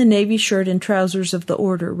 dressed in the navy shirt and trousers of the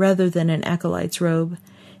order rather than an acolyte's robe.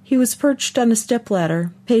 He was perched on a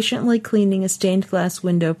stepladder, patiently cleaning a stained-glass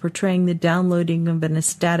window portraying the downloading of an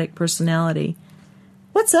ecstatic personality.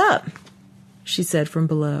 "What's up?" she said from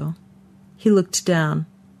below. He looked down.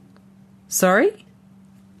 "Sorry?"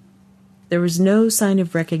 There was no sign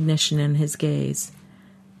of recognition in his gaze.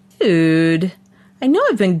 "Dude, I know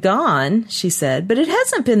I've been gone," she said, "but it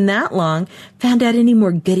hasn't been that long. Found out any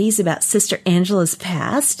more goodies about Sister Angela's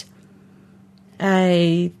past?"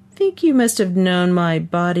 "I think you must have known my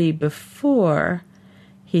body before,"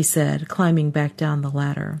 he said, climbing back down the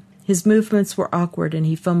ladder. His movements were awkward, and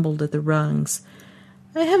he fumbled at the rungs.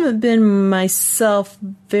 "I haven't been myself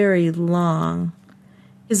very long."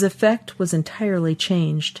 His effect was entirely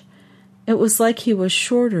changed. It was like he was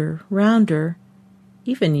shorter, rounder,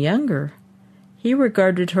 even younger. He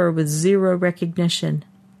regarded her with zero recognition.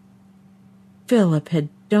 Philip had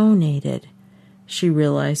donated, she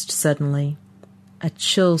realized suddenly. A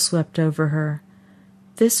chill swept over her.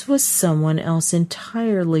 This was someone else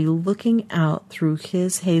entirely looking out through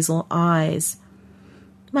his hazel eyes.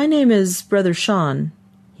 "My name is Brother Sean,"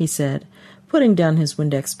 he said, putting down his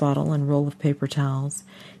Windex bottle and roll of paper towels.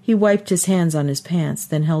 He wiped his hands on his pants,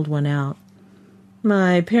 then held one out.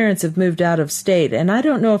 "My parents have moved out of state, and I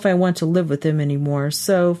don't know if I want to live with them anymore,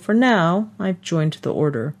 so for now I've joined the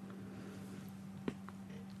order."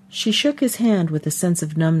 She shook his hand with a sense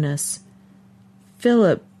of numbness.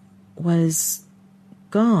 Philip was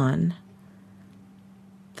gone.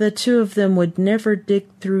 The two of them would never dig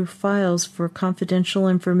through files for confidential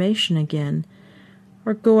information again,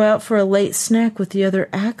 or go out for a late snack with the other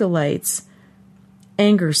acolytes.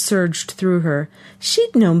 Anger surged through her.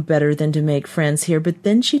 She'd known better than to make friends here, but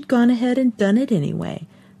then she'd gone ahead and done it anyway.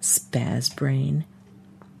 Spaz brain.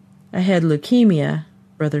 "I had leukemia,"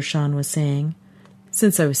 Brother Sean was saying.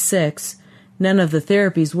 "Since I was 6. None of the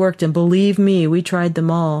therapies worked, and believe me, we tried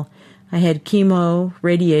them all. I had chemo,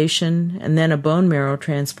 radiation, and then a bone marrow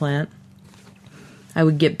transplant. I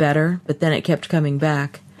would get better, but then it kept coming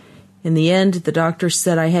back. In the end, the doctor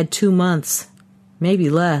said I had 2 months,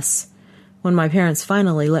 maybe less, when my parents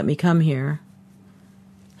finally let me come here."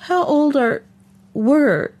 "How old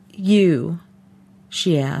were you?"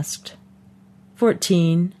 she asked.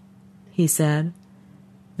 14, he said.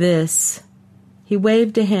 He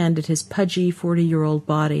waved a hand at his pudgy 40-year-old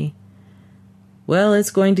body. "Well,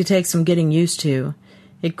 it's going to take some getting used to.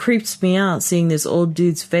 It creeps me out seeing this old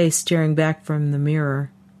dude's face staring back from the mirror.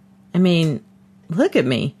 I mean, look at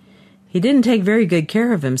me. He didn't take very good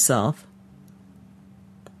care of himself."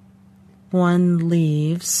 "One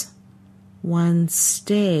leaves, one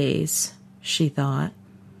stays," she thought.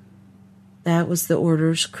 That was the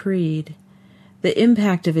order's creed. The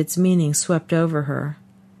impact of its meaning swept over her.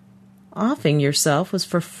 Offing yourself was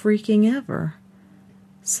for freaking ever.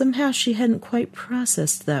 Somehow she hadn't quite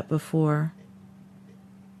processed that before.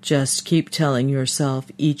 "Just keep telling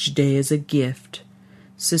yourself each day is a gift,"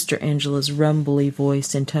 Sister Angela's rumbly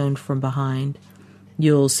voice intoned from behind.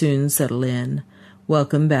 "You'll soon settle in.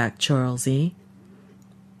 Welcome back, Charlesy."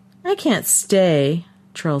 "I can't stay,"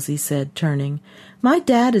 Charlesy said, turning. "My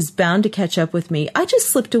dad is bound to catch up with me. I just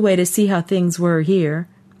slipped away to see how things were here."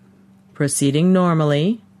 "Proceeding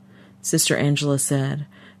normally," Sister Angela said,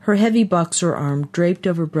 her heavy boxer arm draped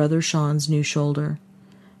over Brother Sean's new shoulder.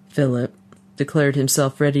 "Philip declared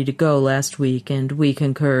himself ready to go last week, and we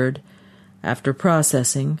concurred. After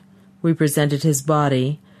processing, we presented his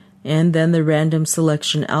body, and then the random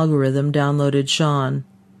selection algorithm downloaded Sean."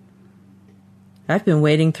 "I've been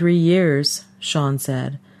waiting 3 years," Sean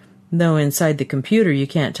said, "though inside the computer you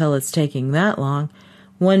can't tell it's taking that long.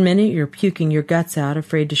 1 minute you're puking your guts out,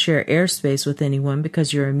 afraid to share airspace with anyone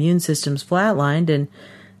because your immune system's flatlined, and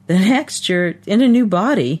the next you're in a new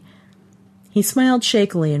body." He smiled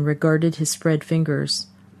shakily and regarded his spread fingers.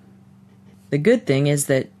 "The good thing is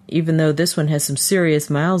that even though this one has some serious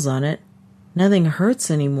miles on it. Nothing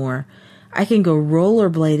hurts anymore. I can go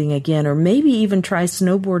rollerblading again, or maybe even try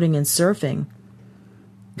snowboarding and surfing.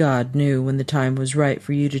 God knew when the time was right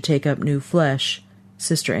for you to take up new flesh,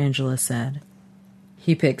 Sister Angela said.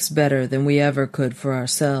 He picks better than we ever could for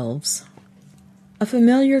ourselves. A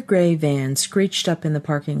familiar gray van screeched up in the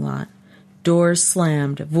parking lot. Doors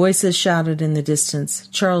slammed, voices shouted in the distance.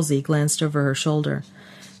 Charlesie glanced over her shoulder.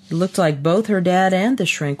 It looked like both her dad and the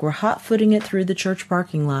shrink were hot-footing it through the church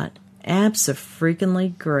parking lot.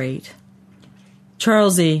 Abso-freaking great.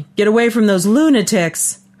 Charlesie, get away from those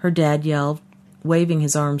lunatics, her dad yelled, waving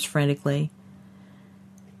his arms frantically.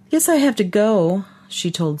 Guess I have to go, she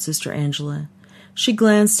told Sister Angela. She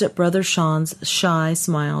glanced at Brother Sean's shy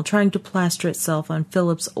smile, trying to plaster itself on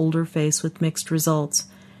Philip's older face with mixed results.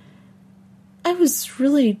 I was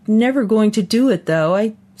really never going to do it, though.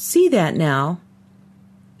 I see that now.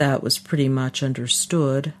 That was pretty much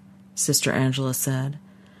understood, Sister Angela said.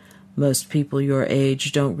 Most people your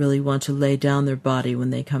age don't really want to lay down their body when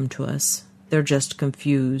they come to us. They're just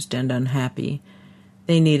confused and unhappy.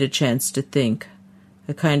 They need a chance to think,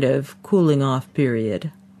 a kind of cooling-off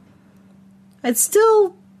period. I'd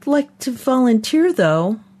still like to volunteer,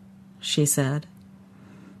 though, she said.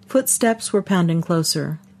 Footsteps were pounding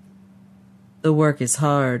closer. The work is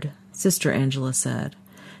hard, Sister Angela said.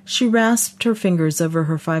 She rasped her fingers over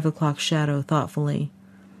her 5 o'clock shadow thoughtfully.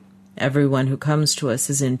 Everyone who comes to us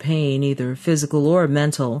is in pain, either physical or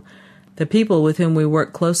mental. The people with whom we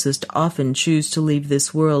work closest often choose to leave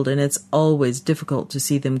this world, and it's always difficult to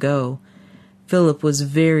see them go. Philip was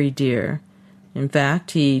very dear. In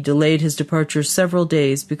fact, he delayed his departure several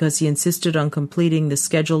days because he insisted on completing the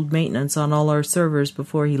scheduled maintenance on all our servers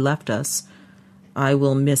before he left us. I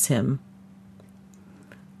will miss him.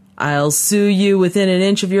 I'll sue you within an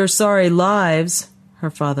inch of your sorry lives, her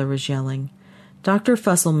father was yelling. Dr.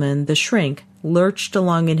 Fusselman, the shrink, lurched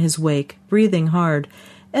along in his wake, breathing hard,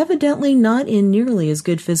 evidently not in nearly as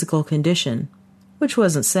good physical condition, which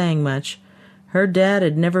wasn't saying much. Her dad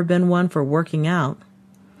had never been one for working out.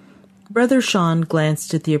 Brother Sean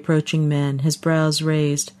glanced at the approaching men, his brows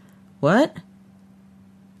raised. What?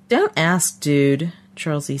 Don't ask, dude,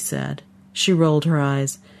 Charlesie said. She rolled her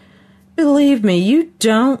eyes. Believe me, you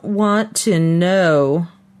don't want to know.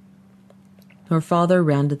 Her father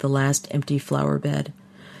rounded the last empty flower bed.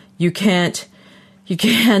 You can't.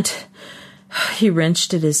 He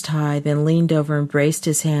wrenched at his tie, then leaned over and braced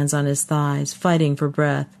his hands on his thighs, fighting for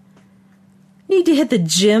breath. Need to hit the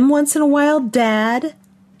gym once in a while, Dad?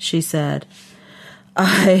 She said.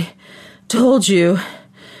 I told you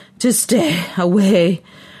to stay away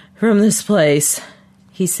from this place,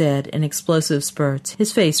 he said in explosive spurts,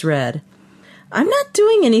 his face red. I'm not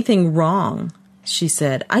doing anything wrong, she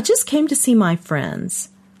said. I just came to see my friends.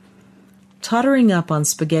 Tottering up on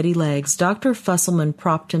spaghetti legs, Dr. Fusselman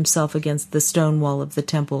propped himself against the stone wall of the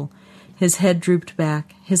temple. His head drooped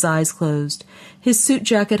back, his eyes closed. His suit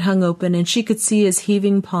jacket hung open, and she could see his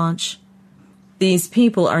heaving paunch. These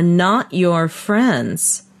people are not your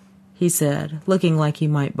friends, he said, looking like he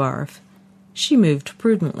might barf. She moved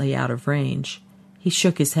prudently out of range. He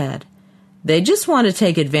shook his head. They just want to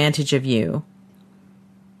take advantage of you.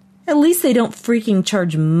 At least they don't freaking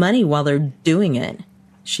charge money while they're doing it,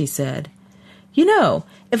 she said. You know,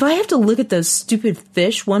 if I have to look at those stupid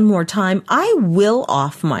fish one more time, I will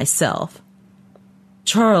off myself.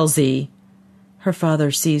 Charlesie. Her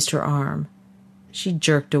father seized her arm. She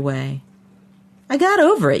jerked away. I got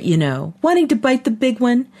over it, you know, wanting to bite the big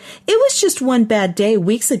one. It was just one bad day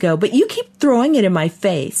weeks ago, but you keep throwing it in my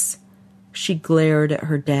face. She glared at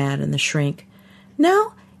her dad and the shrink.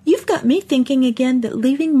 Now, you've got me thinking again that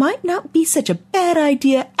leaving might not be such a bad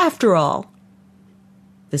idea after all.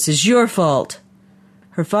 This is your fault.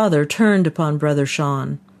 Her father turned upon Brother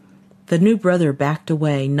Sean. The new brother backed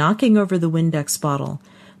away, knocking over the Windex bottle.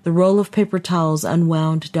 The roll of paper towels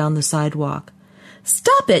unwound down the sidewalk.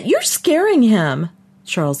 Stop it! You're scaring him,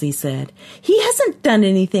 Charlesie said. He hasn't done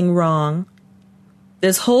anything wrong.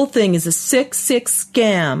 This whole thing is a sick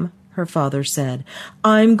scam, her father said.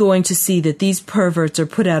 I'm going to see that these perverts are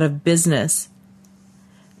put out of business.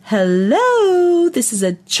 Hello, this is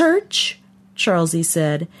a church, Charlesie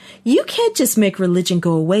said. You can't just make religion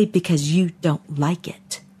go away because you don't like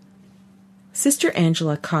it. Sister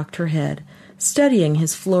Angela cocked her head, studying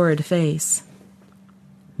his florid face.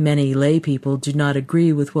 Many lay people do not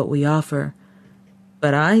agree with what we offer,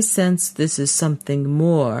 but I sense this is something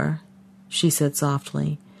more, she said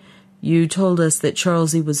softly. You told us that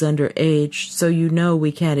Charlesie was underage, so you know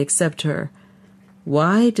we can't accept her.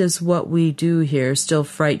 Why does what we do here still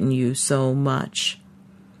frighten you so much?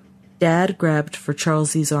 Dad grabbed for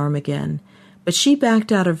Charlesie's arm again, but she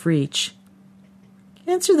backed out of reach.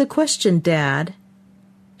 "Answer the question, Dad,"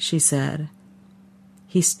 she said.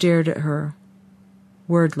 He stared at her,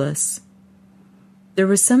 wordless. There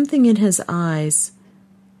was something in his eyes,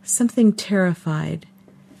 something terrified.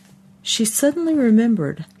 She suddenly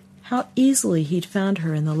remembered how easily he'd found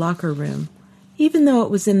her in the locker room. Even though it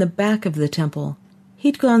was in the back of the temple,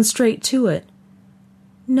 he'd gone straight to it.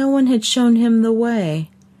 No one had shown him the way.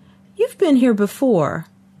 "You've been here before,"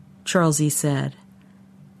 Charlesy said.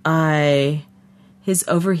 His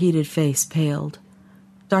overheated face paled.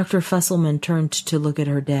 Dr. Fusselman turned to look at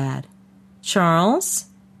her dad. "Charles?"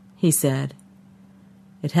 he said.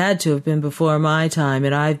 "It had to have been before my time,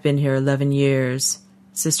 and I've been here 11 years,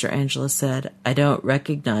 Sister Angela said. "I don't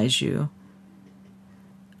recognize you."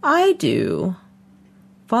 "I do,"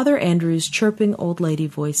 Father Andrew's chirping old lady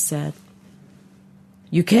voice said.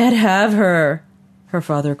 "You can't have her," her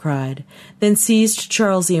father cried, then seized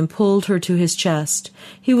Charlesy and pulled her to his chest.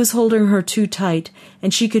 He was holding her too tight,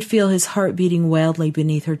 and she could feel his heart beating wildly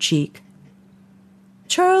beneath her cheek.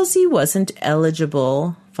 "Charlesy wasn't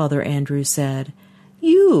eligible," Father Andrew said.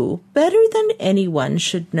 "You, better than anyone,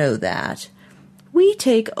 should know that. We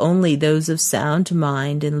take only those of sound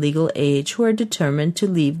mind and legal age who are determined to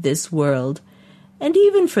leave this world, and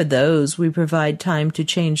even for those we provide time to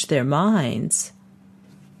change their minds."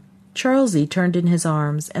 Charlesy turned in his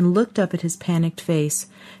arms and looked up at his panicked face,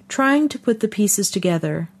 trying to put the pieces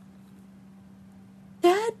together.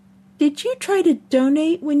 "Dad, did you try to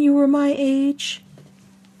donate when you were my age?"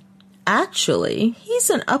 "Actually, he's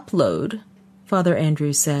an upload," Father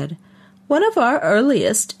Andrew said. "One of our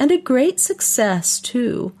earliest, and a great success,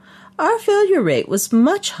 too. Our failure rate was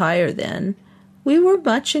much higher then. We were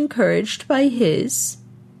much encouraged by his,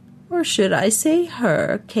 or should I say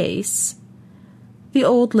her, case." The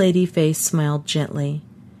old lady face smiled gently.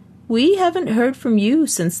 "We haven't heard from you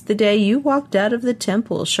since the day you walked out of the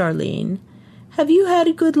temple, Charlene. Have you had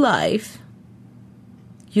a good life?"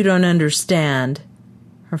 "You don't understand,"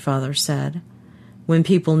 her father said. "When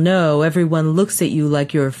people know, everyone looks at you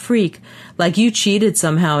like you're a freak, like you cheated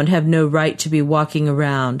somehow and have no right to be walking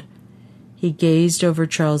around." He gazed over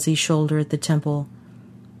Charlesy's shoulder at the temple.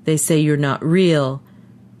 "They say you're not real,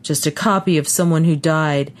 just a copy of someone who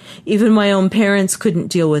died. Even my own parents couldn't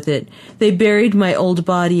deal with it. They buried my old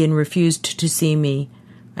body and refused to see me.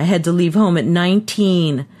 I had to leave home at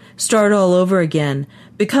 19, start all over again,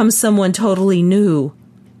 become someone totally new."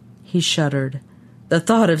 He shuddered. The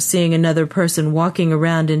thought of seeing another person walking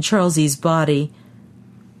around in Charlesy's body.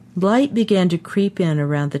 Light began to creep in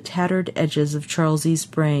around the tattered edges of Charlesy's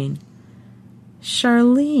brain.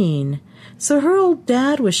 Charlene. So her old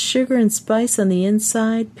dad was sugar and spice on the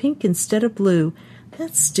inside, pink instead of blue.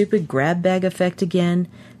 That stupid grab bag effect again.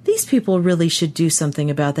 These people really should do something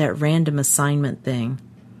about that random assignment thing.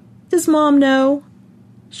 "Does Mom know?"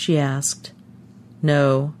 she asked.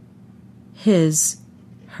 "No."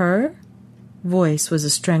 Her voice was a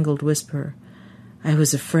strangled whisper. "I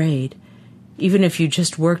was afraid. Even if you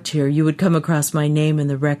just worked here, you would come across my name in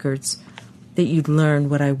the records, that you'd learn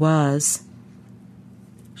what I was."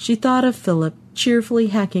 She thought of Philip cheerfully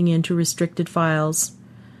hacking into restricted files.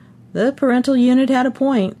 The parental unit had a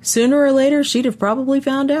point. Sooner or later, she'd have probably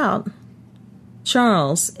found out.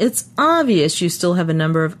 "Charles, it's obvious you still have a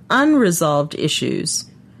number of unresolved issues,"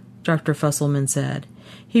 Dr. Fusselman said.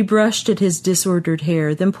 He brushed at his disordered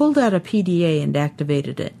hair, then pulled out a PDA and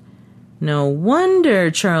activated it. "No wonder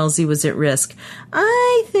Charlesy was at risk.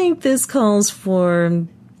 I think this calls for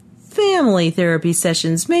family therapy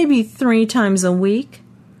sessions, maybe 3 times a week."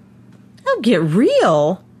 "Oh, get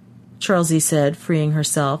real," Charlesy said, freeing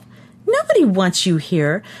herself. "Nobody wants you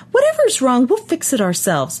here. Whatever's wrong, we'll fix it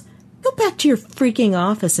ourselves. Go back to your freaking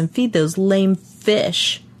office and feed those lame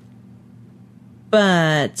fish."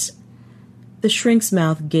 "But..." The shrink's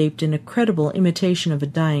mouth gaped in a credible imitation of a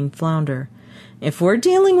dying flounder. "If we're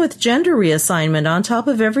dealing with gender reassignment on top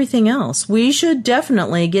of everything else, we should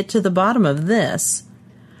definitely get to the bottom of this."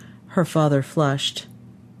 Her father flushed.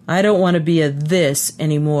 "I don't want to be a this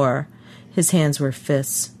anymore." His hands were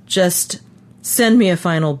fists. "Just send me a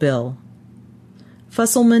final bill."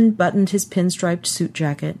 Fusselman buttoned his pinstriped suit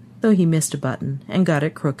jacket, though he missed a button, and got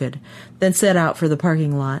it crooked, then set out for the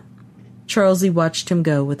parking lot. Charlesy watched him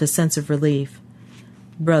go with a sense of relief.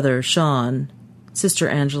 "Brother Sean," Sister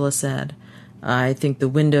Angela said, "I think the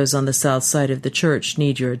windows on the south side of the church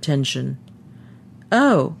need your attention."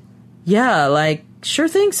 "Oh, yeah, sure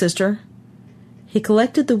thing, Sister." He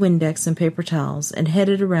collected the Windex and paper towels and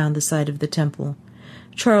headed around the side of the temple.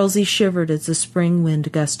 Charlesy shivered as the spring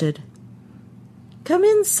wind gusted. "Come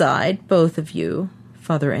inside, both of you,"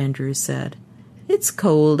 Father Andrews said. "It's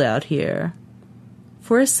cold out here."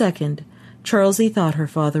 For a second, Charlesie thought her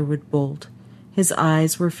father would bolt. His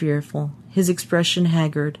eyes were fearful, his expression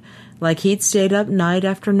haggard, like he'd stayed up night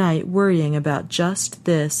after night worrying about just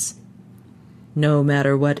this. "No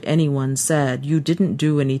matter what anyone said, you didn't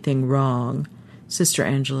do anything wrong," Sister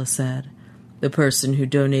Angela said. "The person who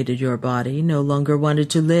donated your body no longer wanted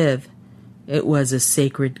to live. It was a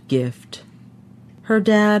sacred gift." Her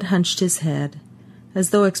dad hunched his head,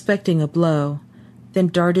 as though expecting a blow, then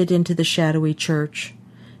darted into the shadowy church.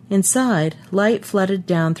 Inside, light flooded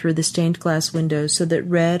down through the stained-glass windows so that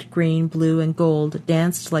red, green, blue, and gold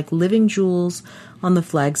danced like living jewels on the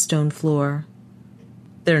flagstone floor.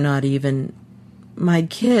 "They're not even my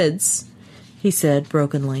kids," he said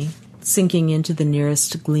brokenly, sinking into the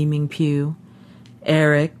nearest gleaming pew.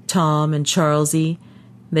 "Eric, Tom, and Charlesie,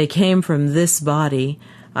 they came from this body.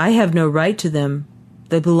 I have no right to them.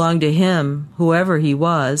 They belong to him, whoever he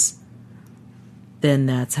was." "Then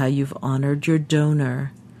that's how you've honored your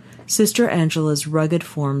donor." Sister Angela's rugged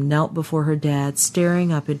form knelt before her dad,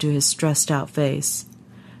 staring up into his stressed-out face.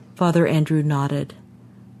 Father Andrew nodded.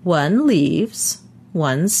 "One leaves,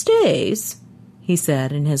 one stays," he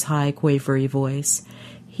said in his high, quavery voice.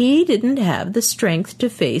 "He didn't have the strength to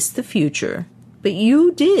face the future. But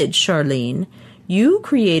you did, Charlene. You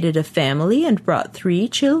created a family and brought 3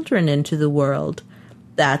 children into the world.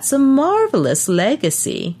 That's a marvelous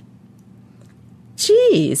legacy."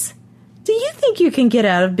 "Geez, do you think you can get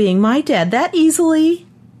out of being my dad that easily?"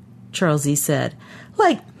 Charlesie said.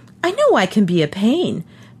 "Like, I know I can be a pain,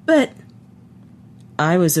 but—"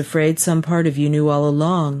 "I was afraid some part of you knew all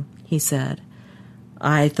along," he said.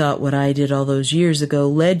 "I thought what I did all those years ago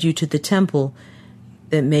led you to the temple,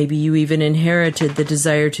 that maybe you even inherited the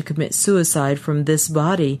desire to commit suicide from this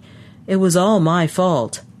body. It was all my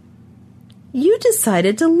fault." "You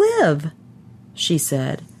decided to live," she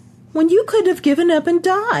said, "when you could have given up and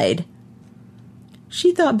died."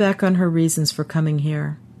 She thought back on her reasons for coming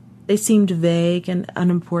here. They seemed vague and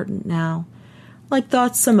unimportant now, like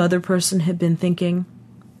thoughts some other person had been thinking,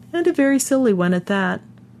 and a very silly one at that.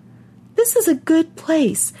 This is a good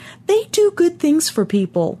place. They do good things for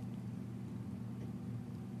people.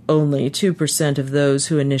 "Only 2% of those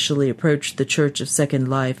who initially approach the Church of Second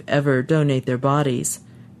Life ever donate their bodies,"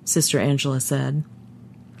 Sister Angela said.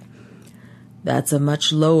 "That's a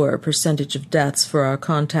much lower percentage of deaths for our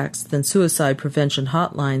contacts than suicide prevention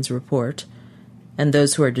hotlines report, and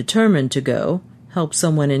those who are determined to go help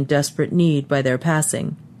someone in desperate need by their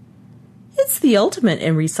passing." "It's the ultimate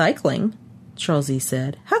in recycling," Charlesie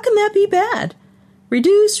said. "How can that be bad?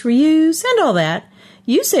 Reduce, reuse, and all that.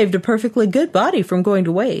 You saved a perfectly good body from going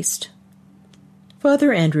to waste."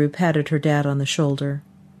 Father Andrew patted her dad on the shoulder.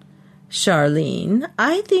 "Charlene,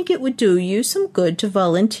 I think it would do you some good to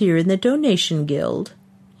volunteer in the donation guild,"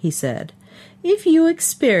 he said. "If you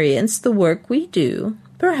experience the work we do,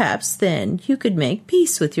 perhaps then you could make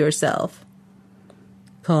peace with yourself."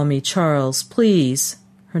 "Call me Charles, please,"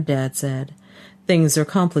 her dad said. "Things are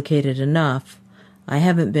complicated enough. I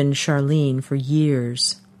haven't been Charlene for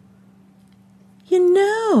years." "You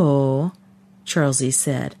know," Charlesie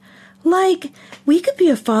said, "like, we could be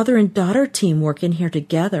a father and daughter team working here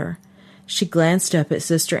together." She glanced up at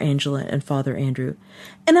Sister Angela and Father Andrew.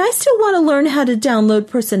 "And I still want to learn how to download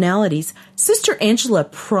personalities. Sister Angela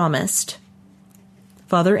promised."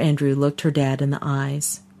 Father Andrew looked her dad in the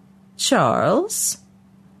eyes. "Charles?"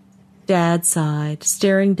 Dad sighed,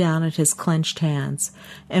 staring down at his clenched hands,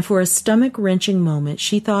 and for a stomach-wrenching moment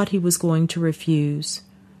she thought he was going to refuse.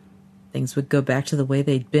 Things would go back to the way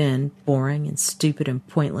they'd been, boring and stupid and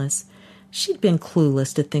pointless. She'd been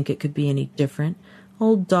clueless to think it could be any different.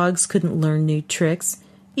 Old dogs couldn't learn new tricks,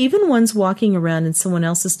 even ones walking around in someone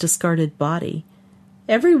else's discarded body.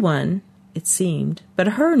 Everyone, it seemed, but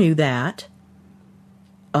her knew that.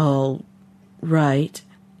 "All right,"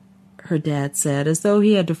 her dad said, as though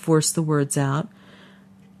he had to force the words out.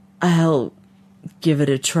 "I'll give it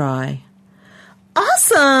a try."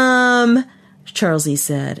 "Awesome!" Charlesie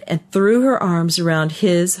said, and threw her arms around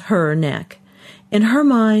her neck. In her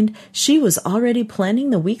mind, she was already planning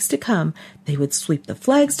the weeks to come. They would sweep the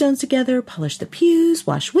flagstones together, polish the pews,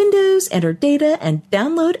 wash windows, enter data, and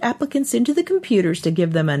download applicants into the computers to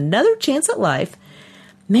give them another chance at life.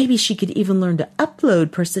 Maybe she could even learn to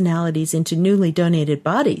upload personalities into newly donated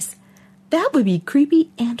bodies. That would be creepy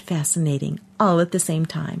and fascinating, all at the same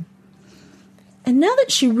time. And now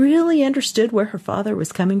that she really understood where her father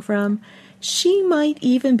was coming from, she might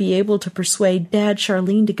even be able to persuade Dad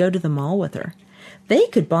Charlene to go to the mall with her. They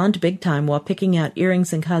could bond big time while picking out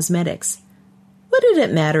earrings and cosmetics. What did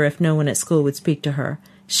it matter if no one at school would speak to her?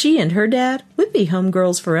 She and her dad would be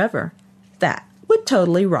homegirls forever. That would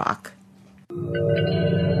totally rock.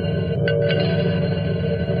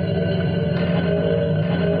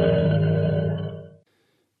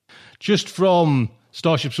 just from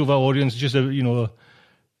Starship Sofa audience, just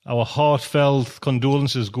our heartfelt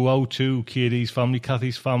condolences go out to Katie's family,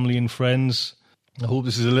 Kathy's family and friends. I hope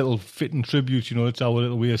this is a little fitting tribute. It's our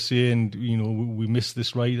little way of saying, we miss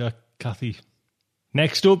this writer, Kathy.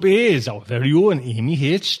 Next up is our very own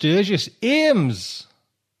Amy H. Sturgis. Ames!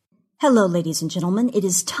 Hello, ladies and gentlemen. It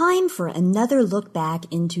is time for another look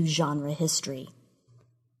back into genre history.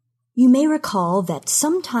 You may recall that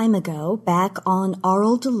some time ago, back on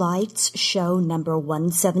Aural Delight's show number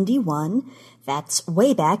 171, that's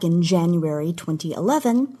way back in January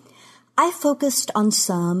 2011, I focused on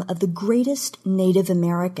some of the greatest Native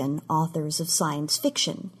American authors of science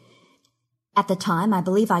fiction. At the time, I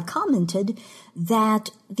believe I commented that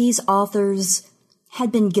these authors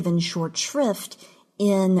had been given short shrift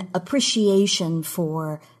in appreciation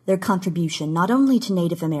for their contribution not only to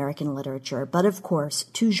Native American literature, but of course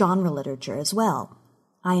to genre literature as well.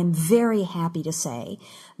 I am very happy to say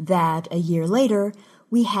that a year later,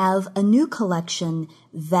 we have a new collection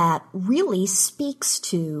that really speaks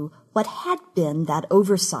to what had been that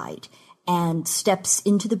oversight and steps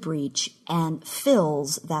into the breach and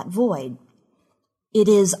fills that void. It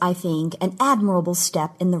is, I think, an admirable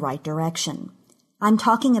step in the right direction. I'm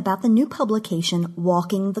talking about the new publication,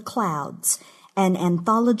 Walking the Clouds, an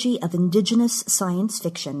anthology of indigenous science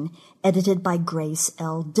fiction edited by Grace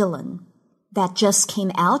L. Dillon. That just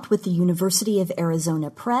came out with the University of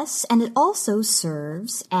Arizona Press, and it also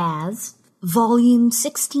serves as Volume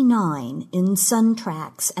 69 in Sun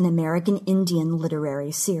Tracks, an American Indian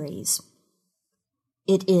literary series.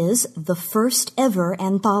 It is the first ever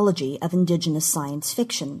anthology of indigenous science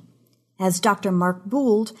fiction. As Dr. Mark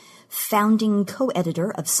Gould, founding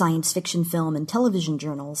co-editor of Science Fiction Film and Television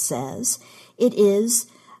Journal, says, it is,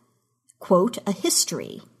 quote, a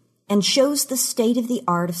history, and shows the state of the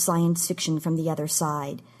art of science fiction from the other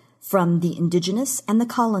side, from the indigenous and the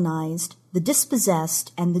colonized, the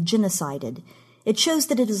dispossessed and the genocided. It shows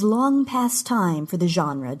that it is long past time for the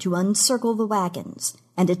genre to uncircle the wagons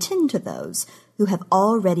and attend to those who have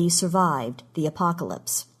already survived the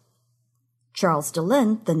apocalypse. Charles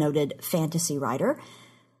DeLint, the noted fantasy writer,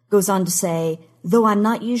 goes on to say, though I'm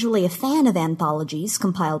not usually a fan of anthologies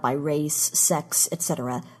compiled by race, sex,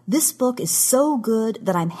 etc., this book is so good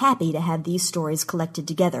that I'm happy to have these stories collected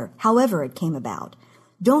together, however it came about.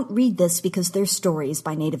 Don't read this because they're stories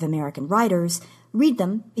by Native American writers. Read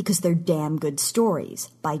them because they're damn good stories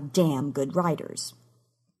by damn good writers.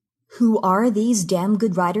 Who are these damn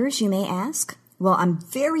good writers, you may ask? Well, I'm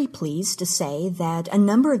very pleased to say that a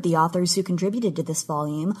number of the authors who contributed to this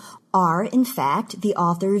volume are, in fact, the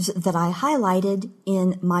authors that I highlighted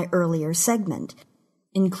in my earlier segment,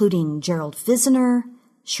 including Gerald Visner,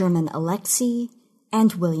 Sherman Alexie,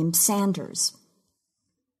 and William Sanders.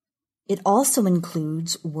 It also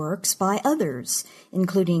includes works by others,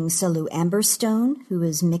 including Selu Amberstone, who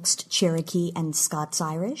is mixed Cherokee and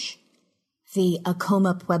Scots-Irish, the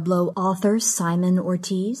Acoma Pueblo author Simon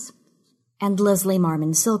Ortiz, and Leslie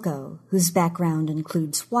Marmon Silko, whose background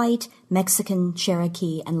includes white, Mexican,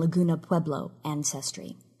 Cherokee, and Laguna Pueblo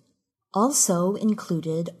ancestry. Also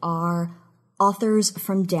included are authors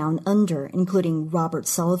from Down Under, including Robert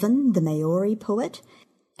Sullivan, the Maori poet,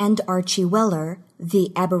 and Archie Weller,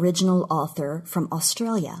 the Aboriginal author from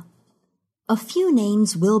Australia. A few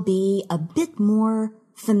names will be a bit more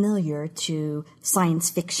familiar to science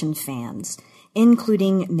fiction fans,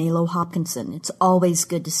 including Nalo Hopkinson. It's always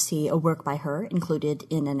good to see a work by her included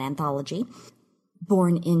in an anthology.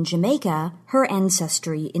 Born in Jamaica, her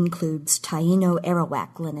ancestry includes Taino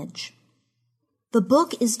Arawak lineage. The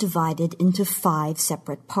book is divided into 5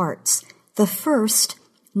 separate parts. The first,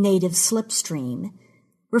 Native Slipstream,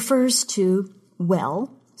 refers to,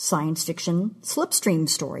 science fiction slipstream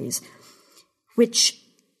stories, which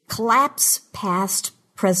collapse past,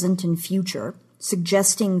 present, and future,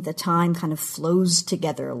 suggesting the time kind of flows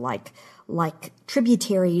together like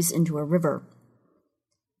tributaries into a river.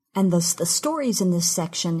 And thus the stories in this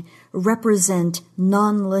section represent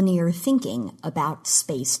nonlinear thinking about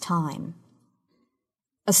space-time.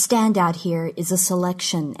 A standout here is a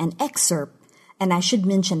selection, an excerpt, and I should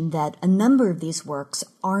mention that a number of these works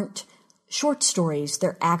aren't short stories,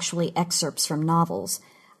 they're actually excerpts from novels,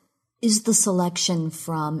 is the selection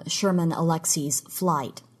from Sherman Alexie's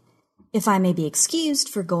Flight. If I may be excused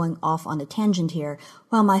for going off on a tangent here,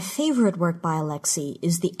 while my favorite work by Alexie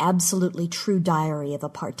is The Absolutely True Diary of a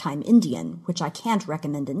Part-Time Indian, which I can't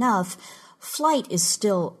recommend enough, Flight is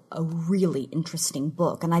still a really interesting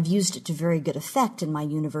book, and I've used it to very good effect in my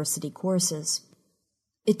university courses.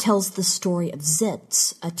 It tells the story of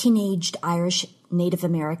Zitz, a teenaged Irish Native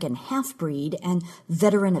American half-breed and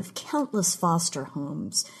veteran of countless foster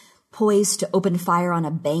homes, poised to open fire on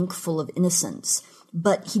a bank full of innocents.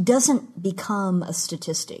 But he doesn't become a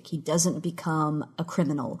statistic. He doesn't become a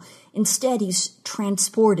criminal. Instead, he's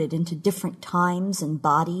transported into different times and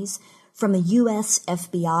bodies, from a U.S.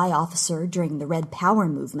 FBI officer during the Red Power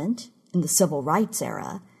movement in the Civil Rights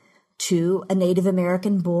era, to a Native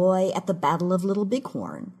American boy at the Battle of Little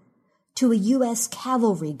Bighorn, to a U.S.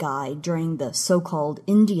 cavalry guy during the so-called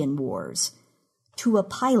Indian Wars, to a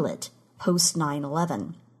pilot post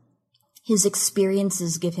 9/11. His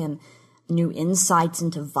experiences give him new insights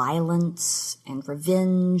into violence and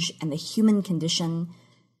revenge and the human condition,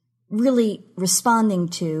 really responding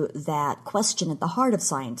to that question at the heart of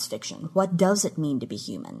science fiction. What does it mean to be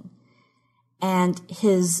human? And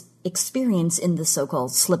his experience in the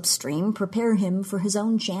so-called slipstream prepare him for his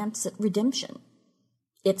own chance at redemption.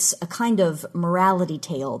 It's a kind of morality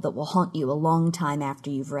tale that will haunt you a long time after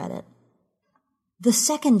you've read it. The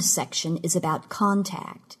second section is about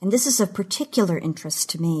contact, and this is of particular interest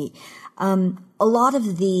to me. A lot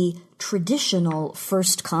of the traditional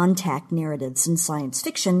first contact narratives in science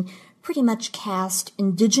fiction pretty much cast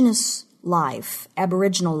indigenous life,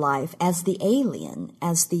 Aboriginal life, as the alien,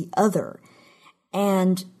 as the other.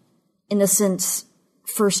 And in a sense,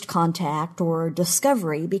 first contact or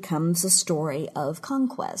discovery becomes a story of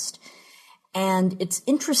conquest. And it's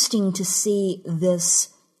interesting to see this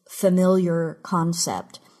familiar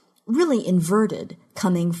concept really inverted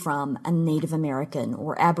coming from a Native American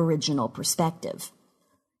or Aboriginal perspective.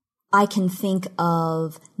 I can think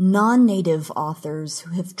of non-Native authors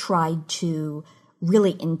who have tried to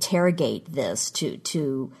really interrogate this,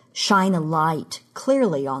 to shine a light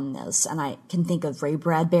clearly on this. And I can think of Ray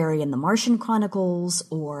Bradbury in The Martian Chronicles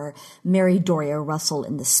or Mary Doria Russell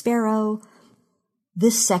in The Sparrow.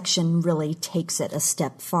 This section really takes it a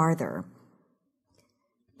step farther.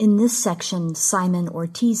 In this section, Simon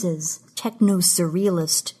Ortiz's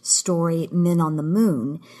techno-surrealist story Men on the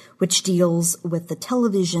Moon, which deals with the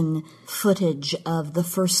television footage of the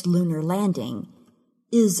first lunar landing,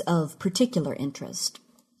 is of particular interest.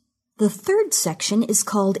 The third section is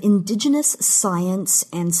called Indigenous Science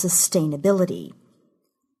and Sustainability,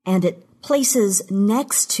 and it places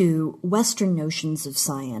next to Western notions of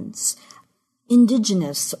science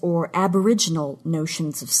indigenous or Aboriginal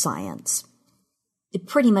notions of science. It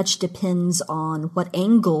pretty much depends on what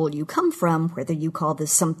angle you come from, whether you call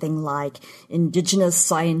this something like indigenous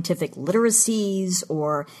scientific literacies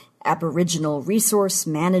or Aboriginal resource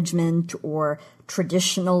management or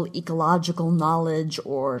traditional ecological knowledge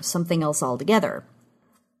or something else altogether.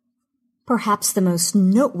 Perhaps the most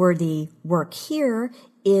noteworthy work here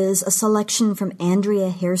is a selection from Andrea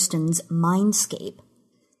Hairston's Mindscape,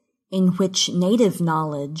 in which native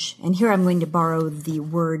knowledge, and here I'm going to borrow the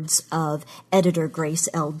words of editor Grace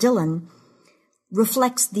L. Dillon,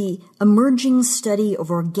 reflects the emerging study of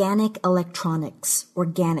organic electronics,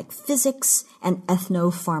 organic physics, and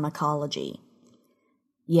ethnopharmacology.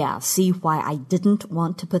 Yeah, see why I didn't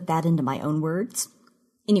want to put that into my own words?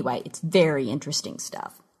 Anyway, it's very interesting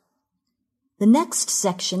stuff. The next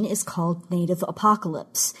section is called Native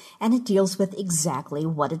Apocalypse, and it deals with exactly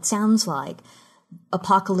what it sounds like,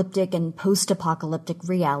 apocalyptic and post-apocalyptic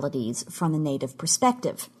realities from a Native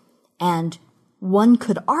perspective. And one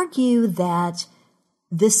could argue that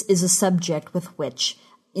this is a subject with which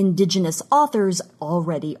indigenous authors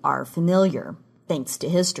already are familiar, thanks to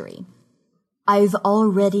history. I've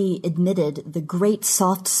already admitted the great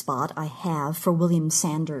soft spot I have for William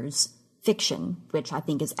Sanders' fiction, which I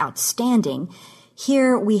think is outstanding.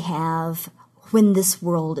 Here we have When This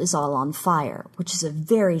World Is All on Fire, which is a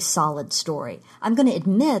very solid story. I'm going to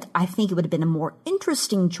admit I think it would have been a more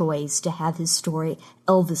interesting choice to have his story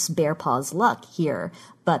Elvis Bearpaw's Luck here,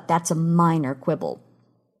 but that's a minor quibble.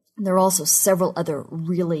 There are also several other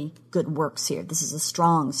really good works here. This is a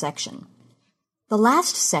strong section. The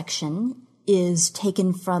last section is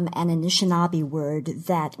taken from an Anishinaabe word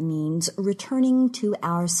that means returning to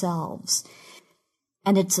ourselves.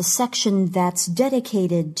 And it's a section that's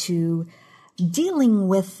dedicated to dealing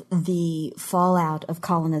with the fallout of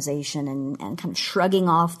colonization and kind of shrugging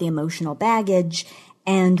off the emotional baggage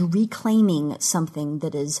and reclaiming something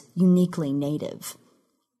that is uniquely native.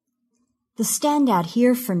 The standout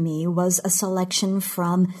here for me was a selection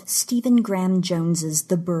from Stephen Graham Jones's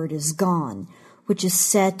The Bird Is Gone, which is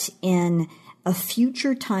set in a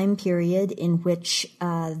future time period in which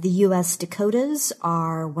the U.S. Dakotas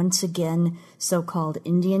are once again so-called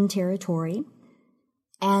Indian territory.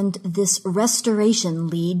 And this restoration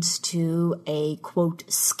leads to a, quote,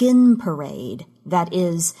 skin parade, that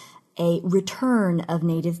is, a return of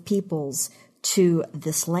native peoples to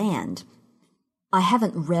this land. I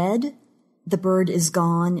haven't read The Bird Is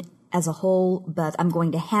Gone as a whole, but I'm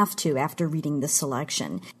going to have to after reading this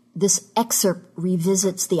selection. This excerpt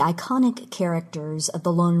revisits the iconic characters of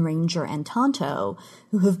the Lone Ranger and Tonto,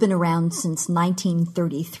 who have been around since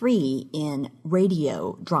 1933 in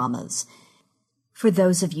radio dramas. For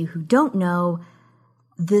those of you who don't know,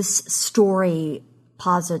 this story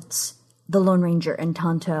posits the Lone Ranger and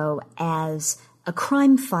Tonto as a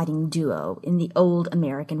crime-fighting duo in the old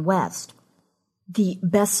American West. The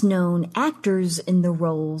best-known actors in the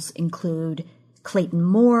roles include Clayton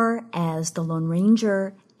Moore as the Lone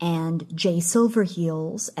Ranger and Jay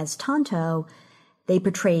Silverheels as Tonto. They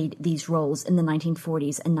portrayed these roles in the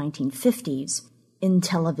 1940s and 1950s in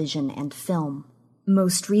television and film.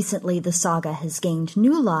 Most recently, the saga has gained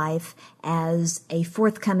new life as a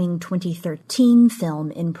forthcoming 2013 film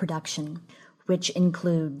in production, which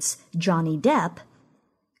includes Johnny Depp,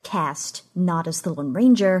 cast not as the Lone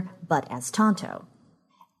Ranger, but as Tonto.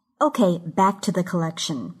 Okay, back to the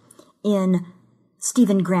collection. In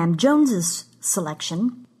Stephen Graham Jones's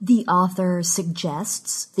selection, the author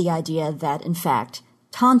suggests the idea that, in fact,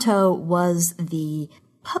 Tonto was the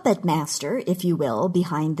puppet master, if you will,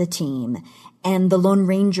 behind the team, and the Lone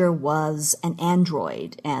Ranger was an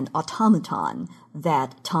android, an automaton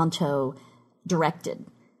that Tonto directed.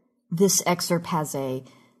 This excerpt has a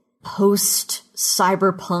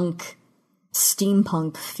post-cyberpunk,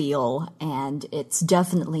 steampunk feel, and it's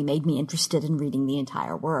definitely made me interested in reading the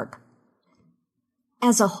entire work.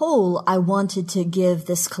 As a whole, I wanted to give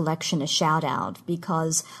this collection a shout-out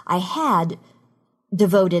because I had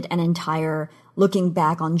devoted an entire looking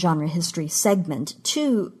back on genre history segment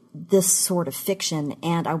to this sort of fiction,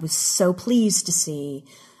 and I was so pleased to see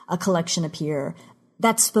a collection appear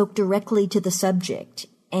that spoke directly to the subject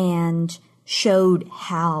and showed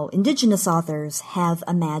how Indigenous authors have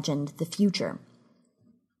imagined the future.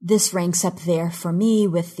 This ranks up there for me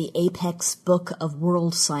with the Apex Book of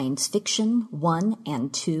World Science Fiction 1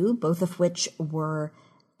 and 2, both of which were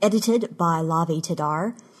edited by Lave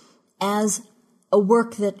Tadar, as a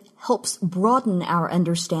work that helps broaden our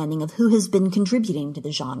understanding of who has been contributing to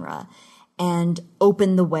the genre and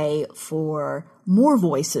open the way for more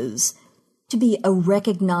voices to be a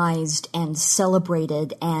recognized and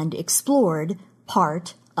celebrated and explored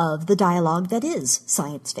part of the dialogue that is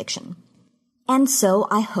science fiction. And so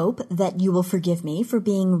I hope that you will forgive me for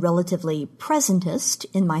being relatively presentist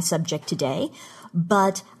in my subject today,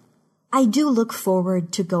 but I do look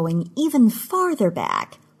forward to going even farther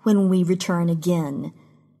back when we return again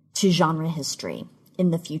to genre history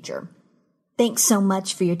in the future. Thanks so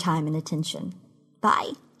much for your time and attention.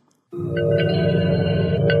 Bye.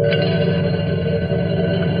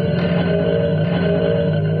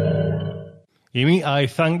 Amy, I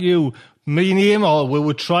thank you. Me and Amy, we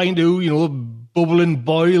were trying to, bubble and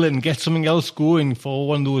boil and get something else going for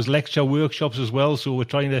one of those lecture workshops as well. So we're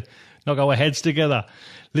trying to knock our heads together.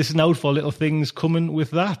 Listen out for little things coming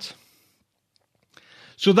with that.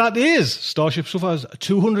 So that is Starship Sofa's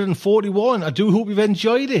 241. I do hope you've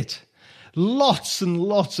enjoyed it. Lots and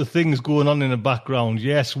lots of things going on in the background.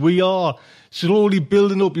 Yes, we are slowly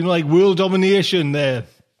building up, like world domination there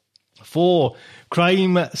for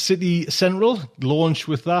Crime City Central, launch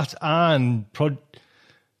with that, and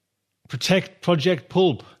Protect Project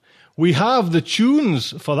Pulp. We have the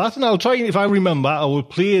tunes for that, and I'll try, if I remember, I will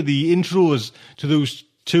play the intros to those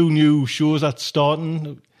two new shows that's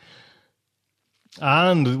starting.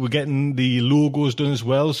 And we're getting the logos done as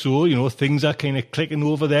well, so, things are kind of clicking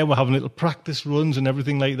over there. We're having little practice runs and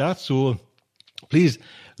everything like that, so please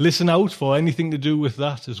listen out for anything to do with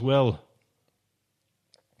that as well.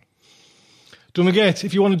 Don't forget,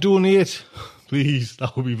 if you want to donate, please,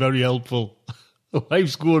 that would be very helpful.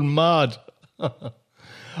 Life's going mad.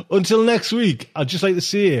 Until next week, I'd just like to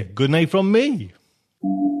say good night from me.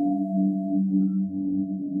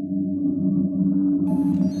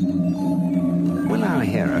 Will our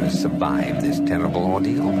heroes survive this terrible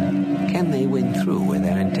ordeal? Can they win through with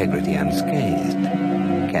their integrity unscathed?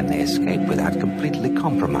 Can they escape without completely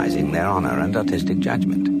compromising their honor and artistic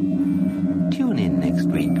judgment? Tune in next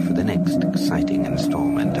week for the next exciting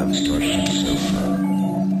installment of Starship Sofa.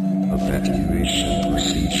 Evacuation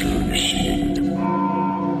procedure initiated.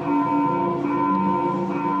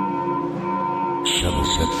 Shuttle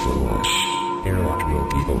set for launch. Airlock will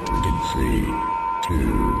be opened in 3,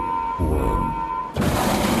 2,